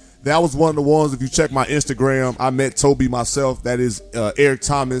 that was one of the ones, if you check my Instagram, I met Toby myself. That is Eric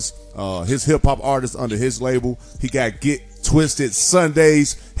Thomas, his hip-hop artist under his label. He got Get Twisted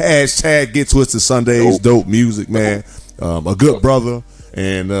Sundays, #Get Twisted Sundays. Dope music, man. A good brother.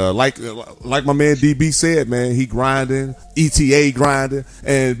 And like my man DB said, man, he grinding, ETA grinding.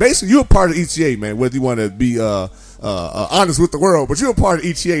 And basically, you're a part of ETA, man, whether you want to be honest with the world. But you're a part of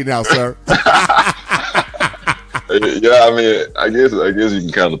ETA now, sir. Yeah, I mean, I guess you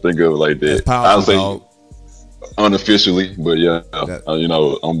can kind of think of it like that. I'll say unofficially, but yeah,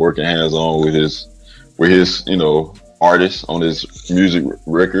 I'm working hands on with his artist on his music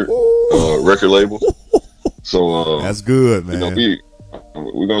record label. So that's good, man.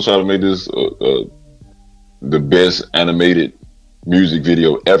 We're gonna try to make this the best animated music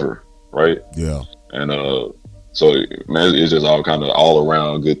video ever, right? Yeah. And so, man, it's just all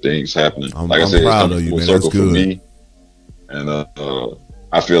around good things happening. I'm I said, proud of you, man. That's good. For me, and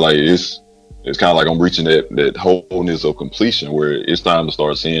I feel like it's kind of like I'm reaching that wholeness of completion where it's time to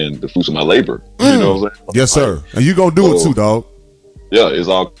start seeing the fruits of my labor. You know what I'm saying? Yes, sir. And you gonna do it too, dog. Yeah, it's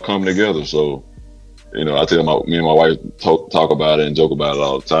all coming together. So, I tell me and my wife talk about it and joke about it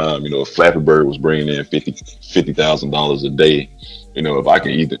all the time. If Flappy Bird was bringing in $50,000 a day, if I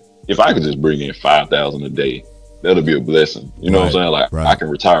can if I could just bring in 5,000 a day, that'll be a blessing. You know what I'm saying? Like I can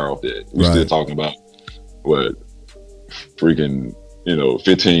retire off that. We still talking about what freaking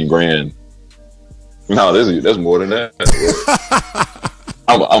 15 grand. No, that's more than that.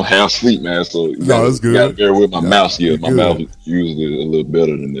 I'm half asleep, man. So that's good. You gotta bear with my mouth skills. My mouth is usually a little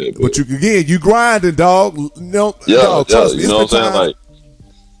better than that. But you grinding, dog. Dog, trust me. You know what I'm saying? Like,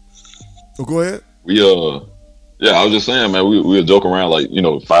 go ahead. I was just saying, man. We would joke around like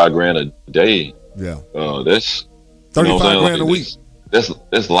 $5 grand a day. Yeah. That's 35 grand a week.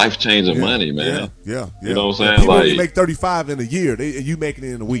 That's life changing money, man. Yeah. You know what I'm saying? People like, only make 35 in a year. And you making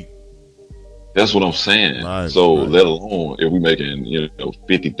it in a week. That's what I'm saying. Let alone if we making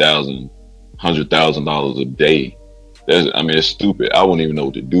 $50,000, $100,000 a day. It's stupid. I wouldn't even know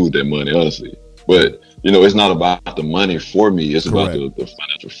what to do with that money, honestly. But it's not about the money for me. It's about the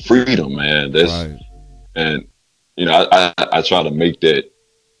financial freedom, man. And I try to make that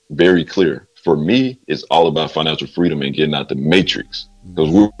very clear. For me, it's all about financial freedom and getting out the matrix. Because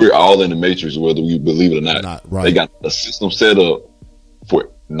we're all in the matrix, whether we believe it or not. They got a system set up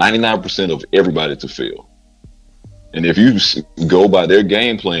for 99% of everybody to fail. And if you go by their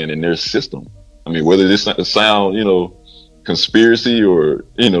game plan and their system, whether this sound, conspiracy or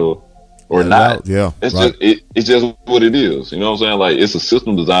not, it's just what it is. You know what I'm saying? Like, it's a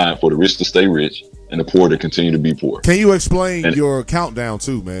system designed for the rich to stay rich and the poor to continue to be poor. Can you explain your countdown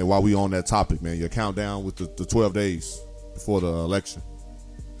too, man, while we on that topic, man? Your countdown with the 12 days before the election.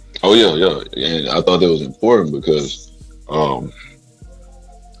 Oh, yeah. And I thought that was important because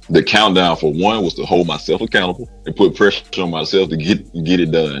the countdown, for one, was to hold myself accountable and put pressure on myself to get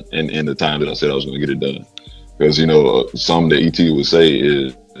it done in the time that I said I was going to get it done. Because, something that ET would say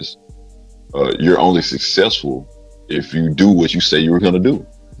is you're only successful if you do what you say you were going to do.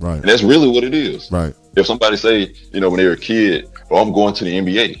 Right. And that's really what it is. Right. If somebody say, when they're a kid, I'm going to the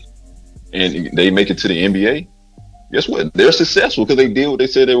NBA, and they make it to the NBA, guess what? They're successful because they did what they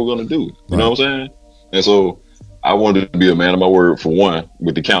said they were going to do. You know what I'm saying? And so I wanted to be a man of my word, for one,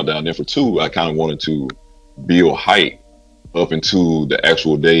 with the countdown. Then for two, I kind of wanted to build hype up into the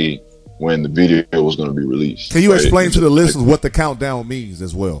actual day when the video was going to be released. Can you explain to the listeners what the countdown means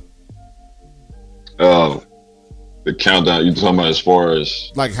as well? The countdown, you talking about as far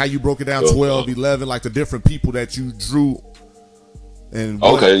as like how you broke it down, 12, 11, like the different people that you drew, and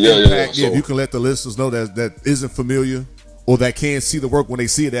impact, if you can let the listeners know that isn't familiar or that can't see the work, when they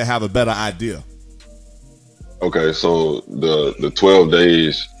see it, they have a better idea. Okay, so the 12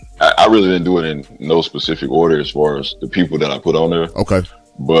 days, I really didn't do it in no specific order as far as the people that I put on there. Okay,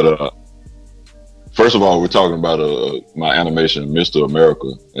 but first of all, we're talking about my animation, Mr.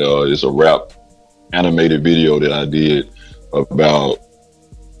 America. It's a rap animated video that I did about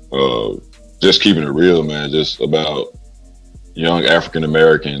just keeping it real, man. Just about young African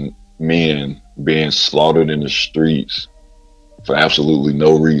American men being slaughtered in the streets for absolutely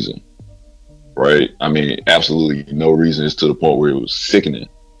no reason, right? Absolutely no reason. It's to the point where it was sickening.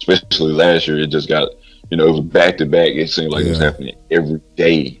 Especially last year, it just got, it was back to back. It seemed like it was happening every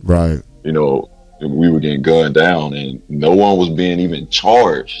day. Right. We were getting gunned down, and no one was being even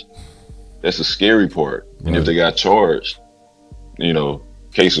charged. That's the scary part. And if they got charged,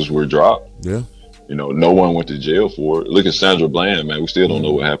 cases were dropped. Yeah. No one went to jail for it. Look at Sandra Bland, man. We still don't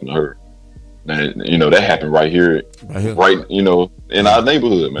know what happened to her. And, that happened right here, in our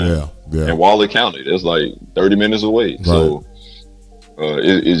neighborhood, man. Yeah. In Waller County. That's like 30 minutes away. Right. So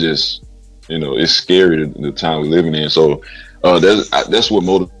it just, it's scary, the time we're living in. So that's what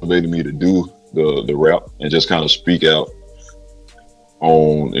motivated me to do the rap and just kind of speak out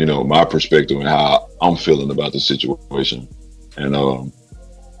on my perspective and how I'm feeling about the situation. And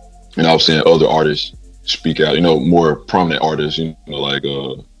I've seen other artists speak out, more prominent artists, like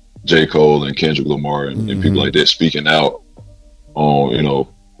J. Cole and Kendrick Lamar and people like that, speaking out on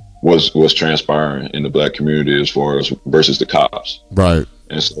what's transpiring in the Black community as far as versus the cops. Right.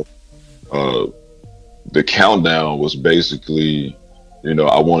 And so the countdown was basically,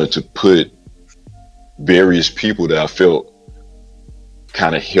 I wanted to put various people that I felt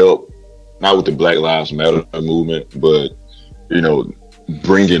kind of help, not with the Black Lives Matter movement, but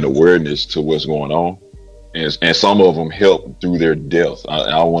bringing awareness to what's going on, and some of them help through their death.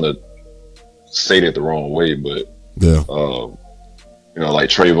 I want to say that the wrong way, but like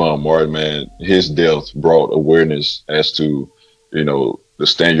Trayvon Martin, man, his death brought awareness as to the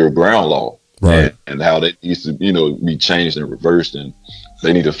Stand Your Ground law, right, and how that needs to be changed and reversed, and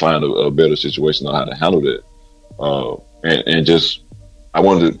they need to find a better situation on how to handle that, and just. I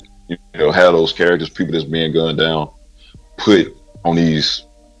wanted to, have those characters, people that's being gunned down, put on these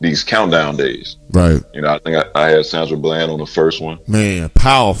these countdown days. Right. You know, I think I had Sandra Bland on the first one. Man,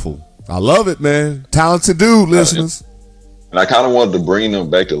 powerful. I love it, man. Talented dude, listeners. And I kind of wanted to bring them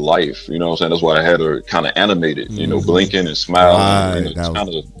back to life. You know what I'm saying? That's why I had her kind of animated, you know, blinking and smiling. Right. You know, That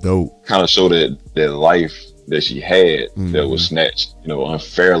was dope. kind of show that life that she had that was snatched, you know,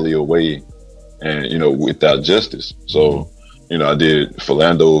 unfairly away and, you know, without justice. So, you know, I did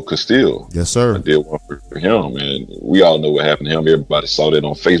Philando Castile. Yes, sir. I did one for him, and we all know what happened to him. Everybody saw that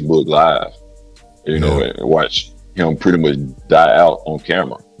on Facebook Live, you know, and watch him pretty much die out on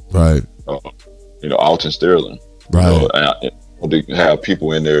camera. Right. You know, Alton Sterling. Right. You know, and I wanted to have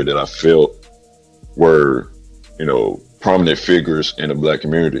people in there that I felt were, you know, prominent figures in the Black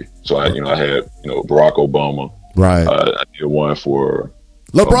community. So I had, you know, Barack Obama. Right. I did one for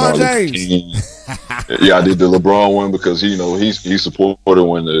LeBron James. Yeah, I did the LeBron one because you know he supported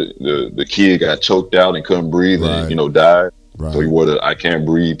when the kid got choked out and couldn't breathe and you know died. Right. So he wore the "I Can't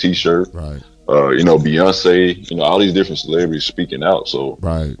Breathe" T-shirt. Right. You know, Beyonce. You know, all these different celebrities speaking out. So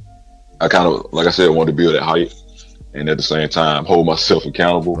I kind of, like I said, wanted to build that hype, and at the same time hold myself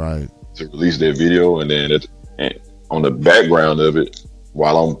accountable to release that video. And then and on the background of it,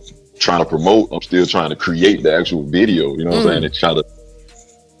 while I'm trying to promote, I'm still trying to create the actual video. You know what I'm saying? And try to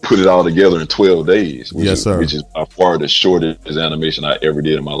put it all together in 12 days, which is by far the shortest animation I ever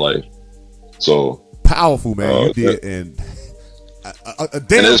did in my life. So powerful, man. You did, and a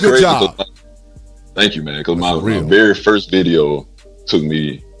damn good job. Thank you, man. Because my very first video took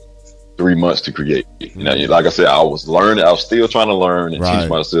me 3 months to create. Now, like I said, I was learning. I was still trying to learn and teach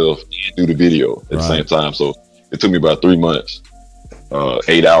myself and do the video at the same time. So it took me about 3 months,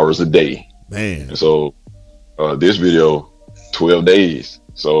 8 hours a day, man. And so this video, 12 days.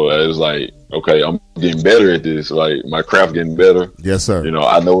 So it was like, okay, I'm getting better at this. Like my craft getting better. Yes, sir. You know,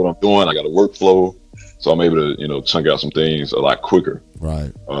 I know what I'm doing. I got a workflow, so I'm able to, you know, chunk out some things a lot quicker.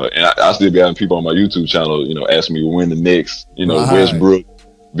 Right. And I still be having people on my YouTube channel, you know, ask me when the next, you know, Westbrook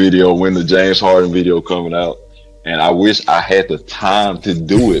video, when the James Harden video coming out. And I wish I had the time to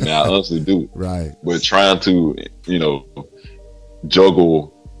do it. Now I honestly do. Right. But trying to, you know,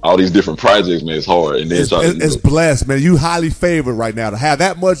 juggle all these different projects, man, it's hard. And then it's blessed, man. You highly favored right now to have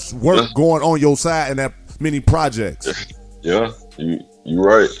that much work going on your side and that many projects. Yeah, you're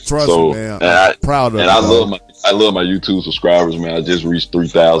right. Trust me, man. I'm proud of it. And I love my YouTube subscribers, man. I just reached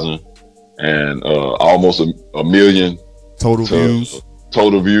 3,000 and almost a million total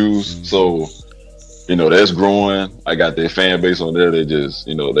views. So, you know, that's growing. I got their fan base on there. They just,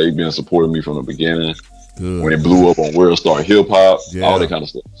 you know, they've been supporting me from the beginning. Good. When it blew up on World Star Hip Hop, all that kind of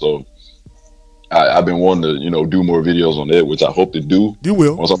stuff. So I've been wanting to, you know, do more videos on that, which I hope to do. You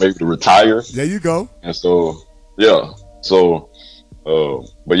will. Once I'm able to retire. There you go. And so, yeah. So,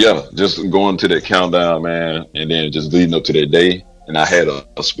 but yeah, just going to that countdown, man, and then just leading up to that day. And I had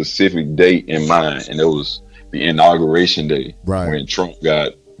a specific date in mind, and it was the inauguration day. Right. When Trump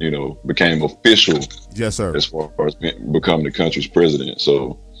got, you know, became official. Yes, sir. As far as becoming the country's president.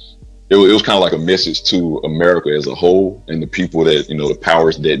 So it was kind of like a message to America as a whole and the people that, you know, the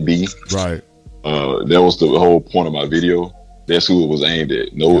powers that be. Right. That was the whole point of my video. That's who it was aimed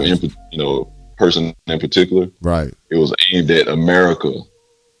at. No, you know, person in particular. Right. It was aimed at America.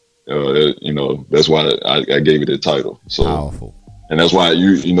 You know, that's why I gave it that title. So powerful. And that's why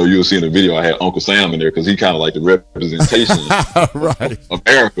you'll see in the video I had Uncle Sam in there because he kind of like the representation of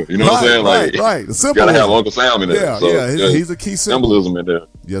America. You know what I'm saying? Like, right. You gotta have Uncle Sam in there. Yeah, so, he's a key symbolism in there.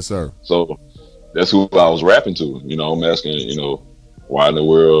 Yes, sir. So that's who I was rapping to. You know, I'm asking, you know, why in the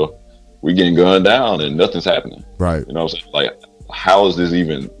world we getting gunned down and nothing's happening? Right. You know what I'm saying? Like, how is this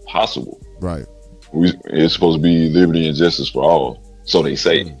even possible? Right. It's supposed to be liberty and justice for all, so they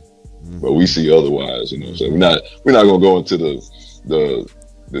say. Mm-hmm. But we see otherwise. You know what I'm saying? We're not gonna go into the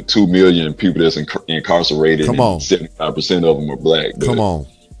 2 million people that's incarcerated. Come on. 75% of them are black. But, come on.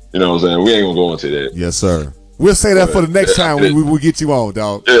 You know what I'm saying? We ain't gonna go into that. Yes, sir. We'll say that for the next time we get you on,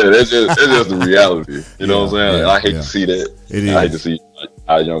 dog. Yeah, that's just the reality. You know what I'm saying? I hate to see that. I hate to see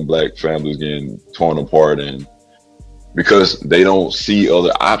our young black families getting torn apart and because they don't see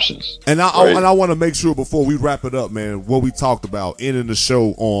other options. And I want to make sure before we wrap it up, man, what we talked about, ending the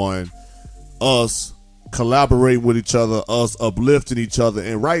show on us collaborating with each other, us uplifting each other.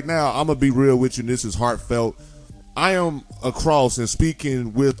 And right now, I'm going to be real with you, and this is heartfelt. I am across and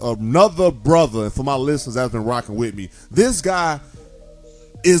speaking with another brother, and for my listeners that's been rocking with me, this guy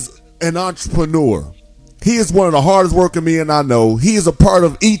is an entrepreneur. He is one of the hardest working men I know. He is a part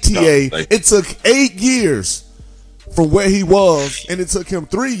of ETA. It took 8 years from where he was, and it took him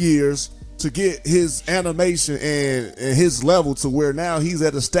 3 years to get his animation and his level to where now he's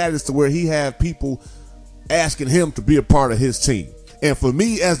at a status to where he have people asking him to be a part of his team. And for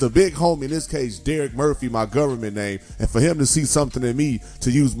me, as the big homie, in this case, Derek Murphy, my government name, and for him to see something in me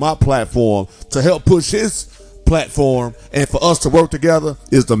to use my platform to help push his platform and for us to work together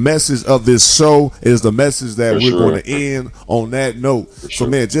is the message of this show. Is the message that we're going to end on that note. So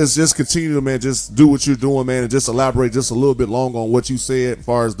man, just continue to, man, just do what you're doing, man, and just elaborate just a little bit longer on what you said as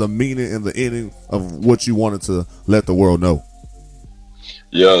far as the meaning and the ending of what you wanted to let the world know.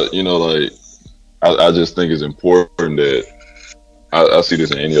 Yeah, you know, like I just think it's important that I see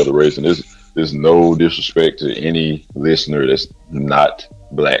this in any other race, and there's no disrespect to any listener that's not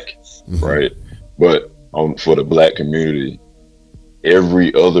black, right? But for the black community,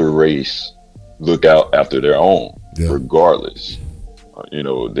 every other race look out after their own, regardless. You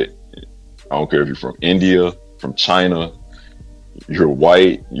know, I don't care if you're from India, from China, you're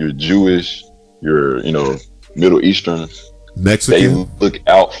white, you're Jewish, you're, you know, Middle Eastern, Mexican. They look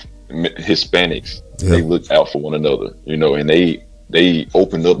out, Hispanics, they look out for one another, you know, and they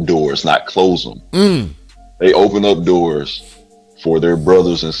open up doors, not close them. They open up doors for their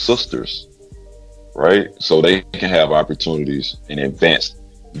brothers and sisters, right? So they can have opportunities and advance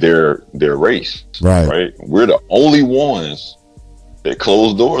their race, right? We're the only ones that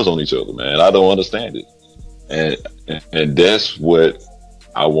close doors on each other, man. I don't understand it, and that's what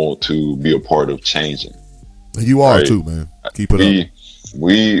I want to be a part of changing. You are too, man. Keep it up.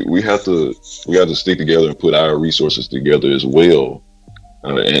 We have to stick together and put our resources together as well,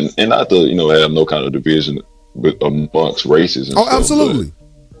 and not to, you know, have no kind of division amongst races and stuff. Absolutely.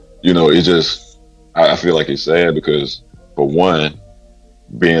 But, you know, it just, I feel like it's sad because, for one,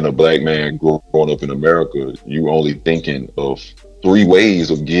 being a black man growing up in America, you only thinking of 3 ways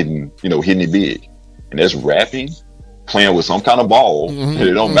of getting, you know, hitting it big, and that's rapping, playing with some kind of ball, and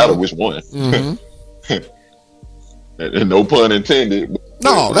it don't matter which one. And no pun intended.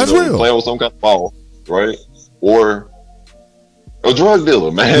 No, that's real. Playing with some kind of ball, right? Or a drug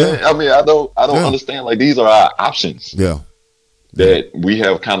dealer, man. I mean, I don't understand. Like, these are our options. That we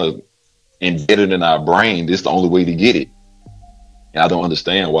have kind of embedded in our brain. This is the only way to get it. And I don't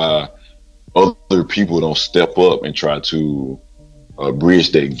understand why other people don't step up and try to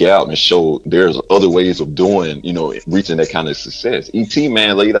bridge that gap and show there's other ways of doing, you know, reaching that kind of success. E.T.,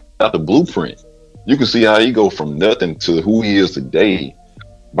 man, laid out the blueprint. You can see how he go from nothing to who he is today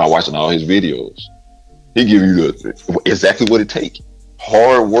by watching all his videos. He give you exactly what it takes.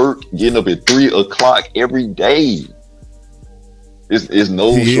 Hard work, getting up at 3 o'clock every day. It's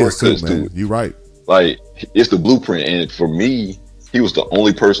no shortcuts to it. You're right. Like, it's the blueprint. And for me, he was the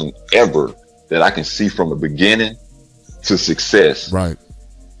only person ever that I can see from the beginning to success. Right.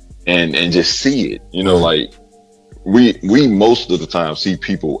 And just see it. You know, like, we most of the time see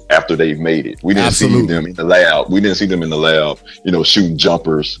people after they've made it. We didn't see them in the lab. We didn't see them in the lab, you know, shooting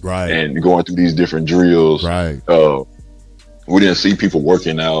jumpers and going through these different drills. We didn't see people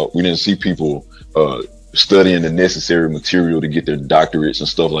working out. We didn't see people studying the necessary material to get their doctorates and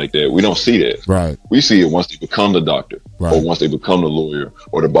stuff like that. We don't see that. We see it once they become the doctor, or once they become the lawyer,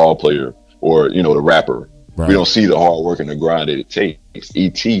 or the ball player, or, you know, the rapper. We don't see the hard work and the grind that it takes.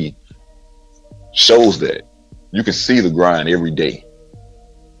 E.T. shows that. You can see the grind every day.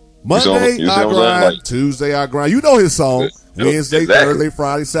 Monday I grind, like, Tuesday I grind. You know his song. Wednesday, Thursday,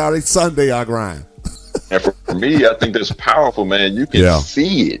 Friday, Saturday, Sunday I grind. And for me, I think that's powerful, man. You can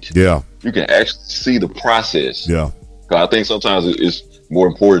see it. You can actually see the process. Because I think sometimes it's more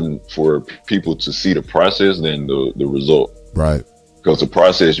important for people to see the process than the result. Because the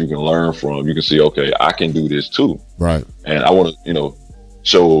process you can learn from, you can see, okay, I can do this too. And I want to, you know,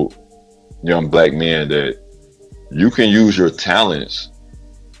 show young black men that you can use your talents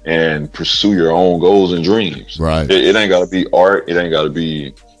and pursue your own goals and dreams. It ain't got to be art. It ain't got to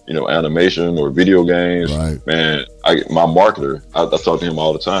be, you know, animation or video games. Man, my marketer, I talk to him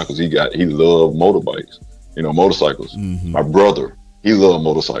all the time because he loved motorbikes, you know, motorcycles. My brother, he loved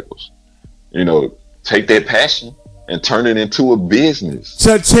motorcycles. You know, take that passion and turn it into a business.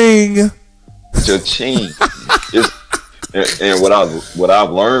 Cha-ching. Cha-ching. And what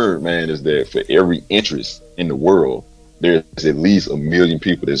I've learned, man, is that for every interest in the world, there's at least 1 million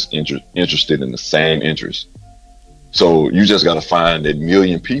people that's interested in the same interest. So you just got to find that 1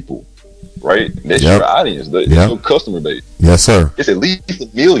 million people, right? That's your audience. That's your customer base. Yes, sir. It's at least 1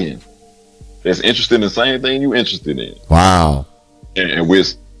 million that's interested in the same thing you're interested in. Wow. And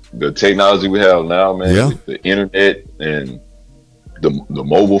with the technology we have now, man, with the internet and the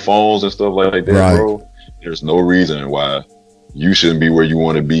mobile phones and stuff like that, bro, there's no reason why you shouldn't be where you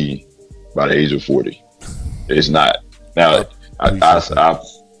want to be by the age of 40. It's not. Now, I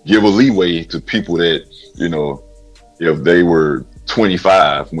give a leeway to people that, you know, if they were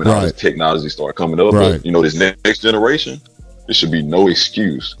 25 when all this technology started coming up, but, you know, this next generation, there should be no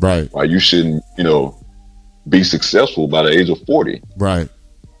excuse Right. why you shouldn't, be successful by the age of 40. Right.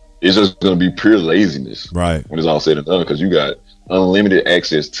 It's just going to be pure laziness. Right. When it's all said and done, because you got unlimited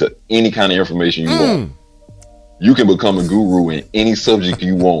access to any kind of information you want. You can become a guru in any subject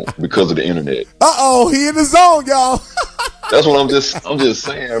you want because of the internet. He in the zone, y'all. That's what I'm just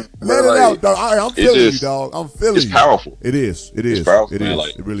saying. Let it out, dog. I'm feeling you, dog. I'm feeling you. It's powerful. It is. It is. It's powerful, It man. is.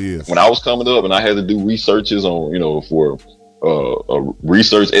 Like, it really is. When I was coming up and I had to do researches on, for a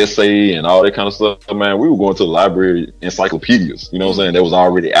research essay and all that kind of stuff, man, we were going to the library encyclopedias. You know what I'm saying? That was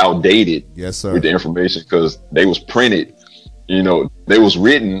already outdated. Yes, sir. With the information, because they was printed. They was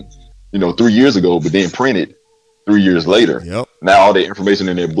written, 3 years ago, but then printed 3 years later. Yep. Now all the information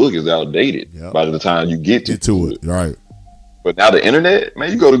in that book is outdated by the time you get to it. Right. But now the internet,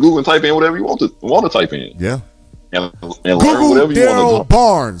 man, you go to Google and type in whatever you want to type in. Yeah. And Google learn whatever you Darryl want to.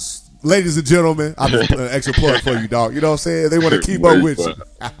 Barnes. Ladies and gentlemen, I'm an extra plug for you, dog. You know what I'm saying? They want to keep up with you.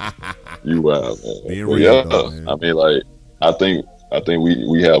 You wild, man. Being But real, though, man. I mean, like, I think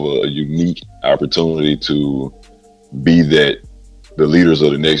we have a unique opportunity to be the leaders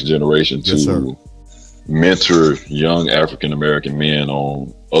of the next generation to Yes, mentor young African American men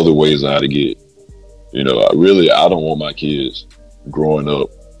on other ways how to get. I don't want my kids growing up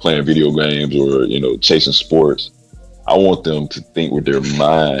playing video games or chasing sports. I want them to think with their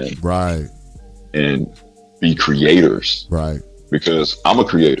mind, right, and be creators, right. Because I'm a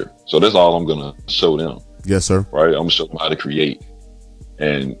creator, so that's all I'm gonna show them. Yes, sir. Right, I'm gonna show them how to create,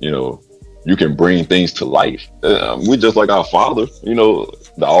 and you can bring things to life. We're just like our Father, the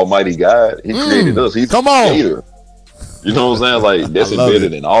Almighty God. He created us. He's a creator. You know what I'm saying? Like, that's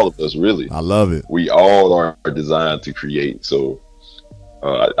embedded in all of us, really. I love it. We all are designed to create. So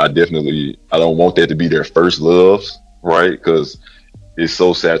I don't want that to be their first loves, right? Because it's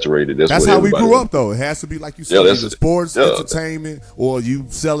so saturated. That's how we grew up, though. It has to be, like you said, either sports, entertainment, or you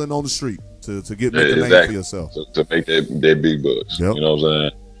selling on the street to make a name for yourself. To make that big bucks. Yep. You know what I'm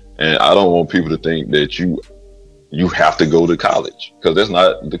saying? And I don't want people to think that you have to go to college, because that's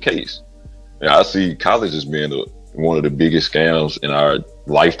not the case. I see college as being one of the biggest scams in our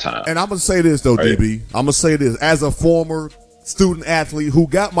lifetime. And I'm going to say this, though, right? DB. I'm going to say this. As a former student athlete who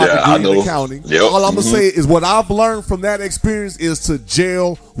got my degree in accounting, all I'm going to say is what I've learned from that experience is to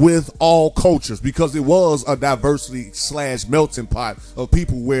gel with all cultures, because it was a diversity / melting pot of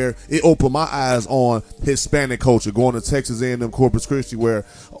people, where it opened my eyes on Hispanic culture, going to Texas A&M Corpus Christi, where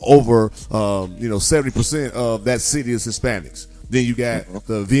over 70% of that city is Hispanics. Then you got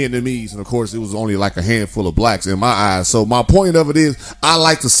the Vietnamese, and of course it was only like a handful of blacks in my eyes. So my point of it is, I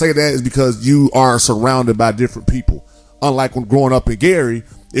like to say that is because you are surrounded by different people. Unlike when growing up in Gary,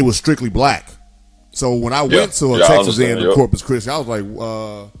 it was strictly black. So when I went to Texas A&M Corpus Christi, I was like,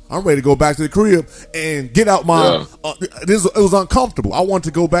 I'm ready to go back to the crib and get out my. It was uncomfortable. I wanted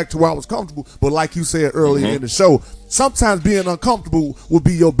to go back to where I was comfortable, but like you said earlier in the show, sometimes being uncomfortable will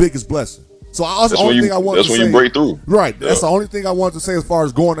be your biggest blessing. So that's the only thing I wanted to say. That's when you break through. Right. Yeah. That's the only thing I wanted to say as far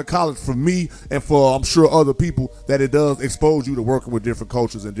as going to college for me and for, I'm sure, other people, that it does expose you to working with different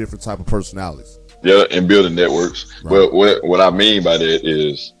cultures and different type of personalities. Yeah, and building networks. Right. But what I mean by that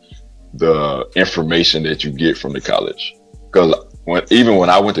is the information that you get from the college. Because even when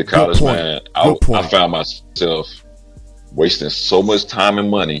I went to college, man, I found myself wasting so much time and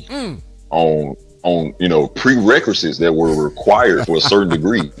money on prerequisites that were required for a certain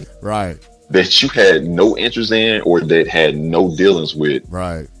degree. Right. That you had no interest in, or that had no dealings with.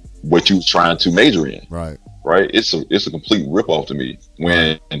 Right. What you were trying to major in. Right. Right. It's a complete ripoff to me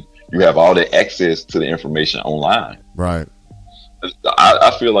when you have all the access to the information online. Right.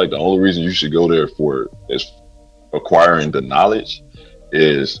 I feel like the only reason you should go there for is acquiring the knowledge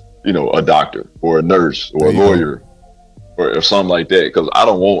is, a doctor or a nurse or a lawyer or something like that. Because I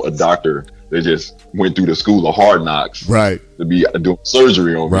don't want a doctor that just went through the school of hard knocks, right, to be doing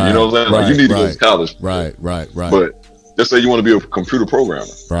surgery on me. You know what I'm saying? Like, you need to go to college. Right. But let's say you want to be a computer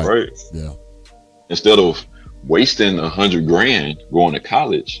programmer, right? Yeah. Instead of wasting $100,000 going to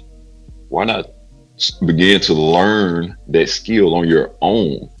college, why not begin to learn that skill on your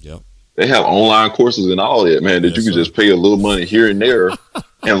own? Yep. They have online courses and all that, man, that you can just pay a little money here and there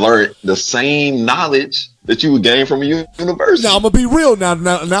and learn the same knowledge that you would gain from a university. Now I'm gonna be real. Now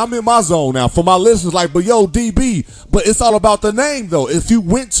I'm in my zone now. For my listeners, like, but yo, DB, but it's all about the name though. If you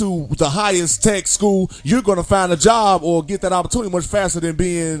went to the highest tech school, you're gonna find a job or get that opportunity much faster than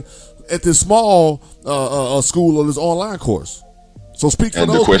being at this small school or this online course. So speak for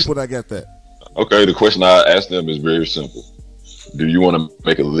those people that get that. Okay, the question I ask them is very simple. Do you want to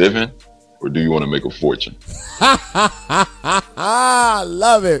make a living, or do you want to make a fortune? I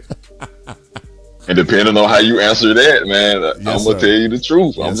love it. And depending on how you answer that, man, I'm gonna tell you the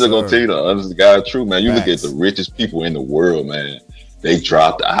truth. I'm just gonna tell you the honest to God truth, man. You look at the richest people in the world, man. They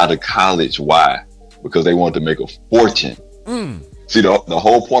dropped out of college. Why? Because they wanted to make a fortune. See, the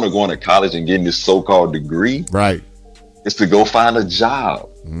whole point of going to college and getting this so-called degree, right, is to go find a job.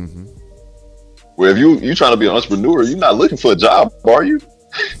 Where if you trying to be an entrepreneur, you're not looking for a job, are you?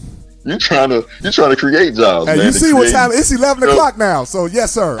 You're trying to create jobs. Hey, man, you see what time? It's 11 o'clock now. So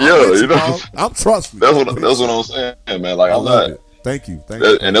yes, sir. I'm trusting. That's what I'm saying, man. Like I'm not. Thank you.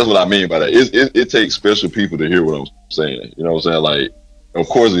 And that's what I mean by that. It takes special people to hear what I'm saying. You know what I'm saying? Like, of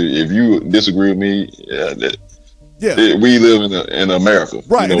course, if you disagree with me, we live in America,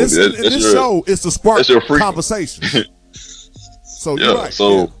 right? You know, this show is to spark conversation. So you're right.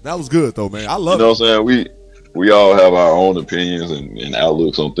 So that was good, though, man. I love it. You know what I'm saying? We all have our own opinions and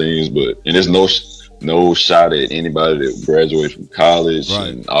outlooks on things, and there's no shot at anybody that graduated from college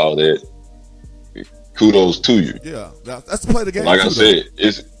and all that. Kudos to you. Yeah, that's to play the game. Like I said,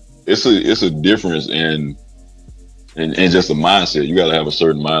 it's a difference in just a mindset. You got to have a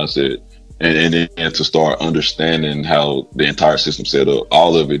certain mindset, and then to start understanding how the entire system set up.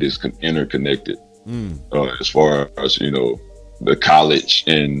 All of it is interconnected. As far as the college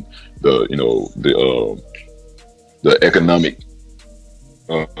and the economic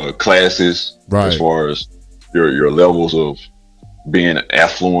classes, as far as your levels of being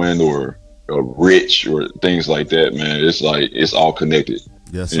affluent or rich or things like that, man. It's like it's all connected.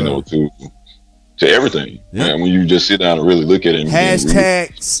 Yes, sir. To everything. Yeah. Man, when you just sit down and really look at it. And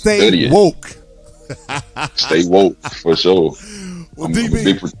stay woke. Stay woke for sure. Well, I'm DB, a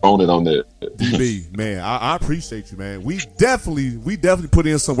big proponent on that. DB, man, I appreciate you, man. We definitely put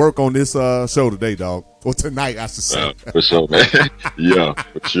in some work on this show today, dog. Or tonight, I should say. For sure, man. Yeah,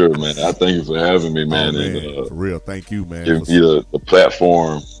 for sure, man. I thank you for having me, man. And, for real, thank you, man. Give me the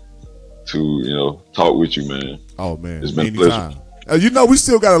platform to talk with you, man. Oh man, it's been a pleasure. We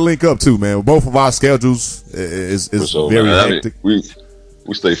still got to link up too, man. Both of our schedules is sure, very hectic. I mean,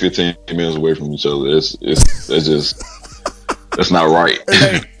 we stay 15 minutes away from each other. It's just that's not right.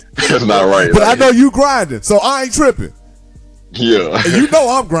 That's not right. But I know you grinding, so I ain't tripping. Yeah, and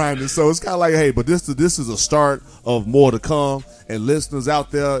I'm grinding, so it's kind of like, hey, but this is a start of more to come. And listeners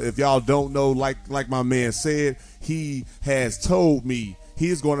out there, if y'all don't know, like my man said, he has told me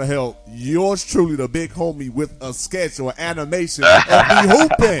he's going to help yours truly, the big homie, with a sketch or animation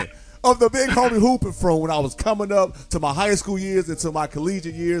of the big homie hooping from when I was coming up to my high school years and to my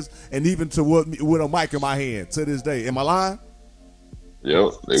collegiate years, and even to with a mic in my hand to this day. Am I lying?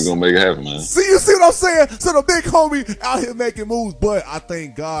 Yep, they're gonna make it happen, man. You see what I'm saying? So the big homie out here making moves, but I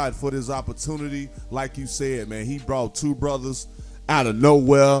thank God for this opportunity. Like you said, man, he brought two brothers out of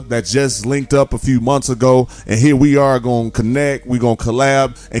nowhere that just linked up a few months ago, and here we are going to connect, we're going to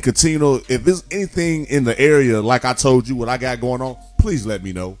collab and continue. If there's anything in the area, like I told you what I got going on, please let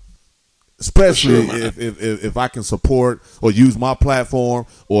me know, especially if I can support or use my platform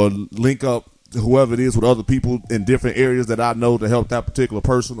or link up whoever it is with other people in different areas that I know to help that particular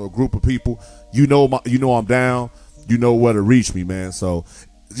person or group of people. I'm down. You know where to reach me, man. So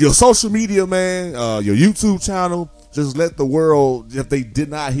your social media, man, your YouTube channel, just let the world, if they did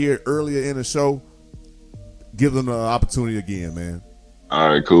not hear it earlier in the show, give them the opportunity again, man. All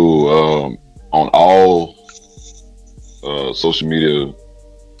right, cool. On all social media,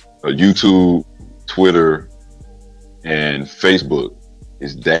 YouTube, Twitter, and Facebook,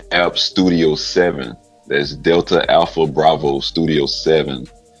 is Dab Studio 7. That's Delta Alpha Bravo Studio 7.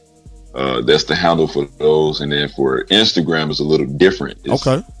 That's the handle for those. And then for Instagram, it's a little different. It's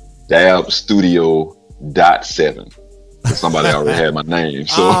Dab Studio .7. Somebody already had my name,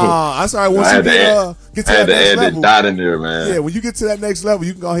 so that's all right. Once you get to that next level, that dot in there, man. Yeah, when you get to that next level,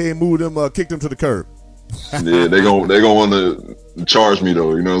 you can go ahead and move them, kick them to the curb. Yeah, they gonna want to charge me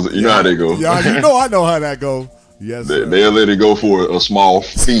though. You know how they go. Yeah, I know how that go. Yes, they'll let it go for a small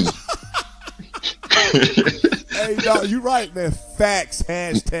fee. Hey, no, you right, man. Facts.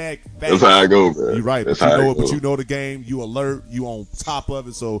 Hashtag facts. That's how I go, man. You right, but you know the game. You alert. You on top of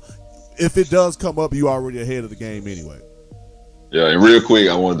it. So if it does come up, you already ahead of the game anyway. Yeah, and real quick,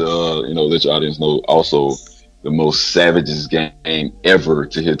 I wanted to let your audience know also the most savagest game ever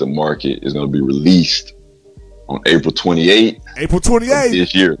to hit the market is going to be released on April 28th. April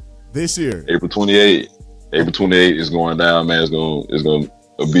 28th this year. April 28th. April 28th is going down, man. It's going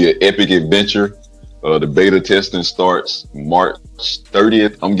to be an epic adventure. The beta testing starts March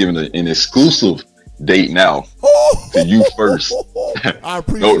 30th. I'm giving an exclusive date now to you first. I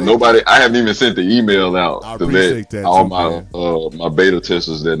appreciate nobody. I haven't even sent the email out to let all my beta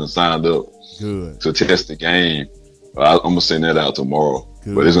testers that have signed up to test the game. I'm gonna send that out tomorrow.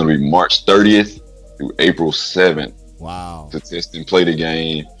 But it's gonna be March 30th. through April 7th. Wow. To test and play the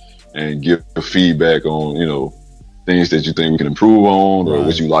game and give feedback on, you know, things that you think we can improve on or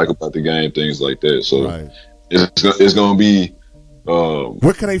what you like about the game, things like that. So it's going to be.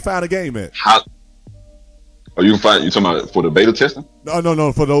 Where can they find the game at? You talking about for the beta testing?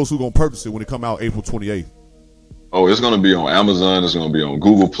 No. For those who going to purchase it when it come out April 28th. Oh, it's going to be on Amazon. It's going to be on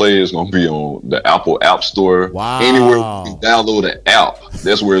Google Play. It's going to be on the Apple App Store. Wow. Anywhere you can download an app,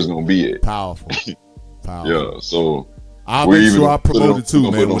 that's where it's going to be at. Powerful. Yeah. So I'll make sure I promote it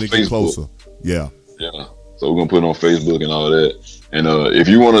too, man, when it gets closer. Yeah. So we're going to put it on Facebook and all that. And if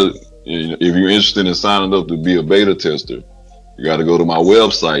you want to, if you're interested in signing up to be a beta tester, you got to go to my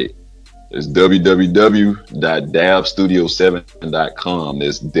website. It's www.dabstudio7.com.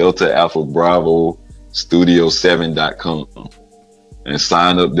 That's Delta Alpha Bravo Studio7.com, and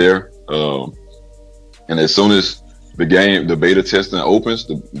sign up there. And as soon as the beta testing opens,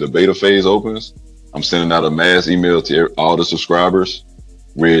 the beta phase opens, I'm sending out a mass email to all the subscribers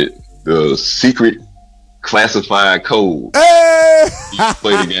with the secret classified code. Hey! You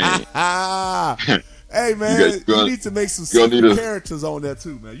play the game. Hey man, you need to make some secret characters on there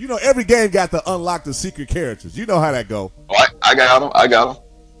too, man. You know every game got to unlock the secret characters. You know how that go. Oh, I got them.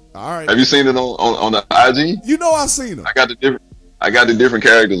 All right. Have you seen it on the IG? You know I've seen them. I got the different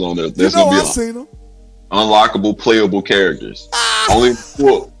characters on there. That's gonna be I've seen them. Unlockable, playable characters. Only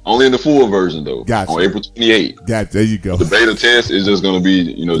in the full version though. Gotcha. On April 28th. Gotcha. There you go. The beta test is just gonna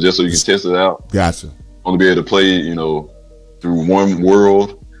be, just so you can test it out. Gotcha. Only be able to play, through one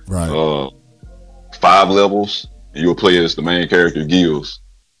world. Right. 5 levels, and you'll play as the main character, Gills,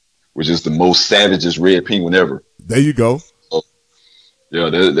 which is the most savagest red penguin ever. There you go. So, yeah,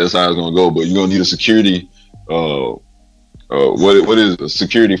 that's how it's gonna go. But you're gonna need a security. What is a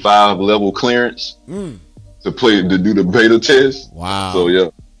security 5 level clearance to do the beta test? Wow. So yeah,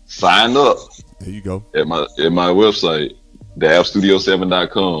 sign up. There you go. At my website,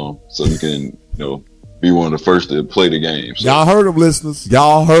 dabstudio7.com, so you can be one of the first to play the game. So. Y'all heard him, listeners.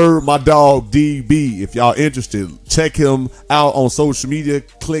 Y'all heard my dog DB. If y'all interested, check him out on social media.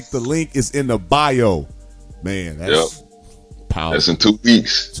 Click the link. It's in the bio. Man, that's powerful. That's in 2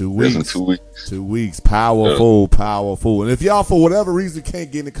 weeks. 2 weeks. That's in 2 weeks. 2 weeks. Powerful. And if y'all, for whatever reason,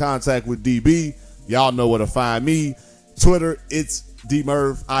 can't get in contact with DB, y'all know where to find me. Twitter, it's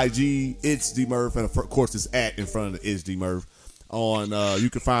DMurph. IG, it's DMurph. And of course, it's @ in front of the it's DMurph. You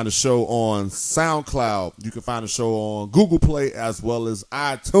can find the show on SoundCloud. You can find the show on Google Play as well as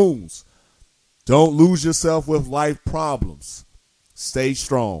iTunes. Don't lose yourself with life problems. Stay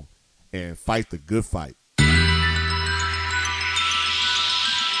strong and fight the good fight.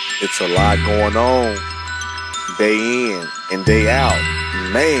 It's a lot going on. Day in and day out.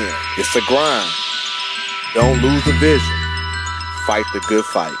 Man, it's a grind. Don't lose the vision. Fight the good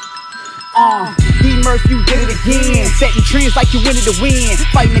fight. D-Murph, you did it again. Setting trends like you wanted to win.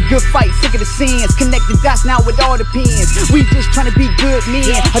 Fighting a good fight, sick of the sins. Connecting dots now with all the pins. We just trying to be good men.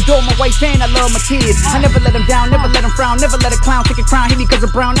 Adore my wife and I love my kids. I never let them down, never let them frown. Never let a clown take a crown. Hit me cause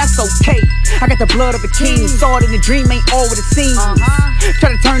I'm brown, that's okay. I got the blood of a king. Saw it in the dream, ain't all what it seems.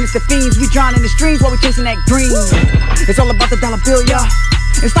 Try to turn us to fiends. We drown in the streams while we chasing that green. It's all about the dollar bill, y'all.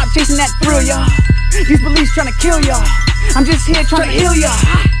 And stop chasing that thrill, y'all. These beliefs trying to kill y'all. I'm just here trying to heal y'all.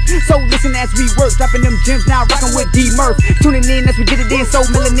 So listen as we work, dropping them gems now, rocking with D-Murph. Tuning in as we get it in, so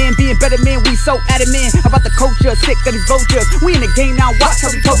melanin, being better men, we so adamant about the culture, sick of these vultures. We in the game now, watch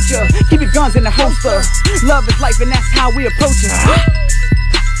how we coach ya. Keep your guns in the holster. Love is life and that's how we approach it.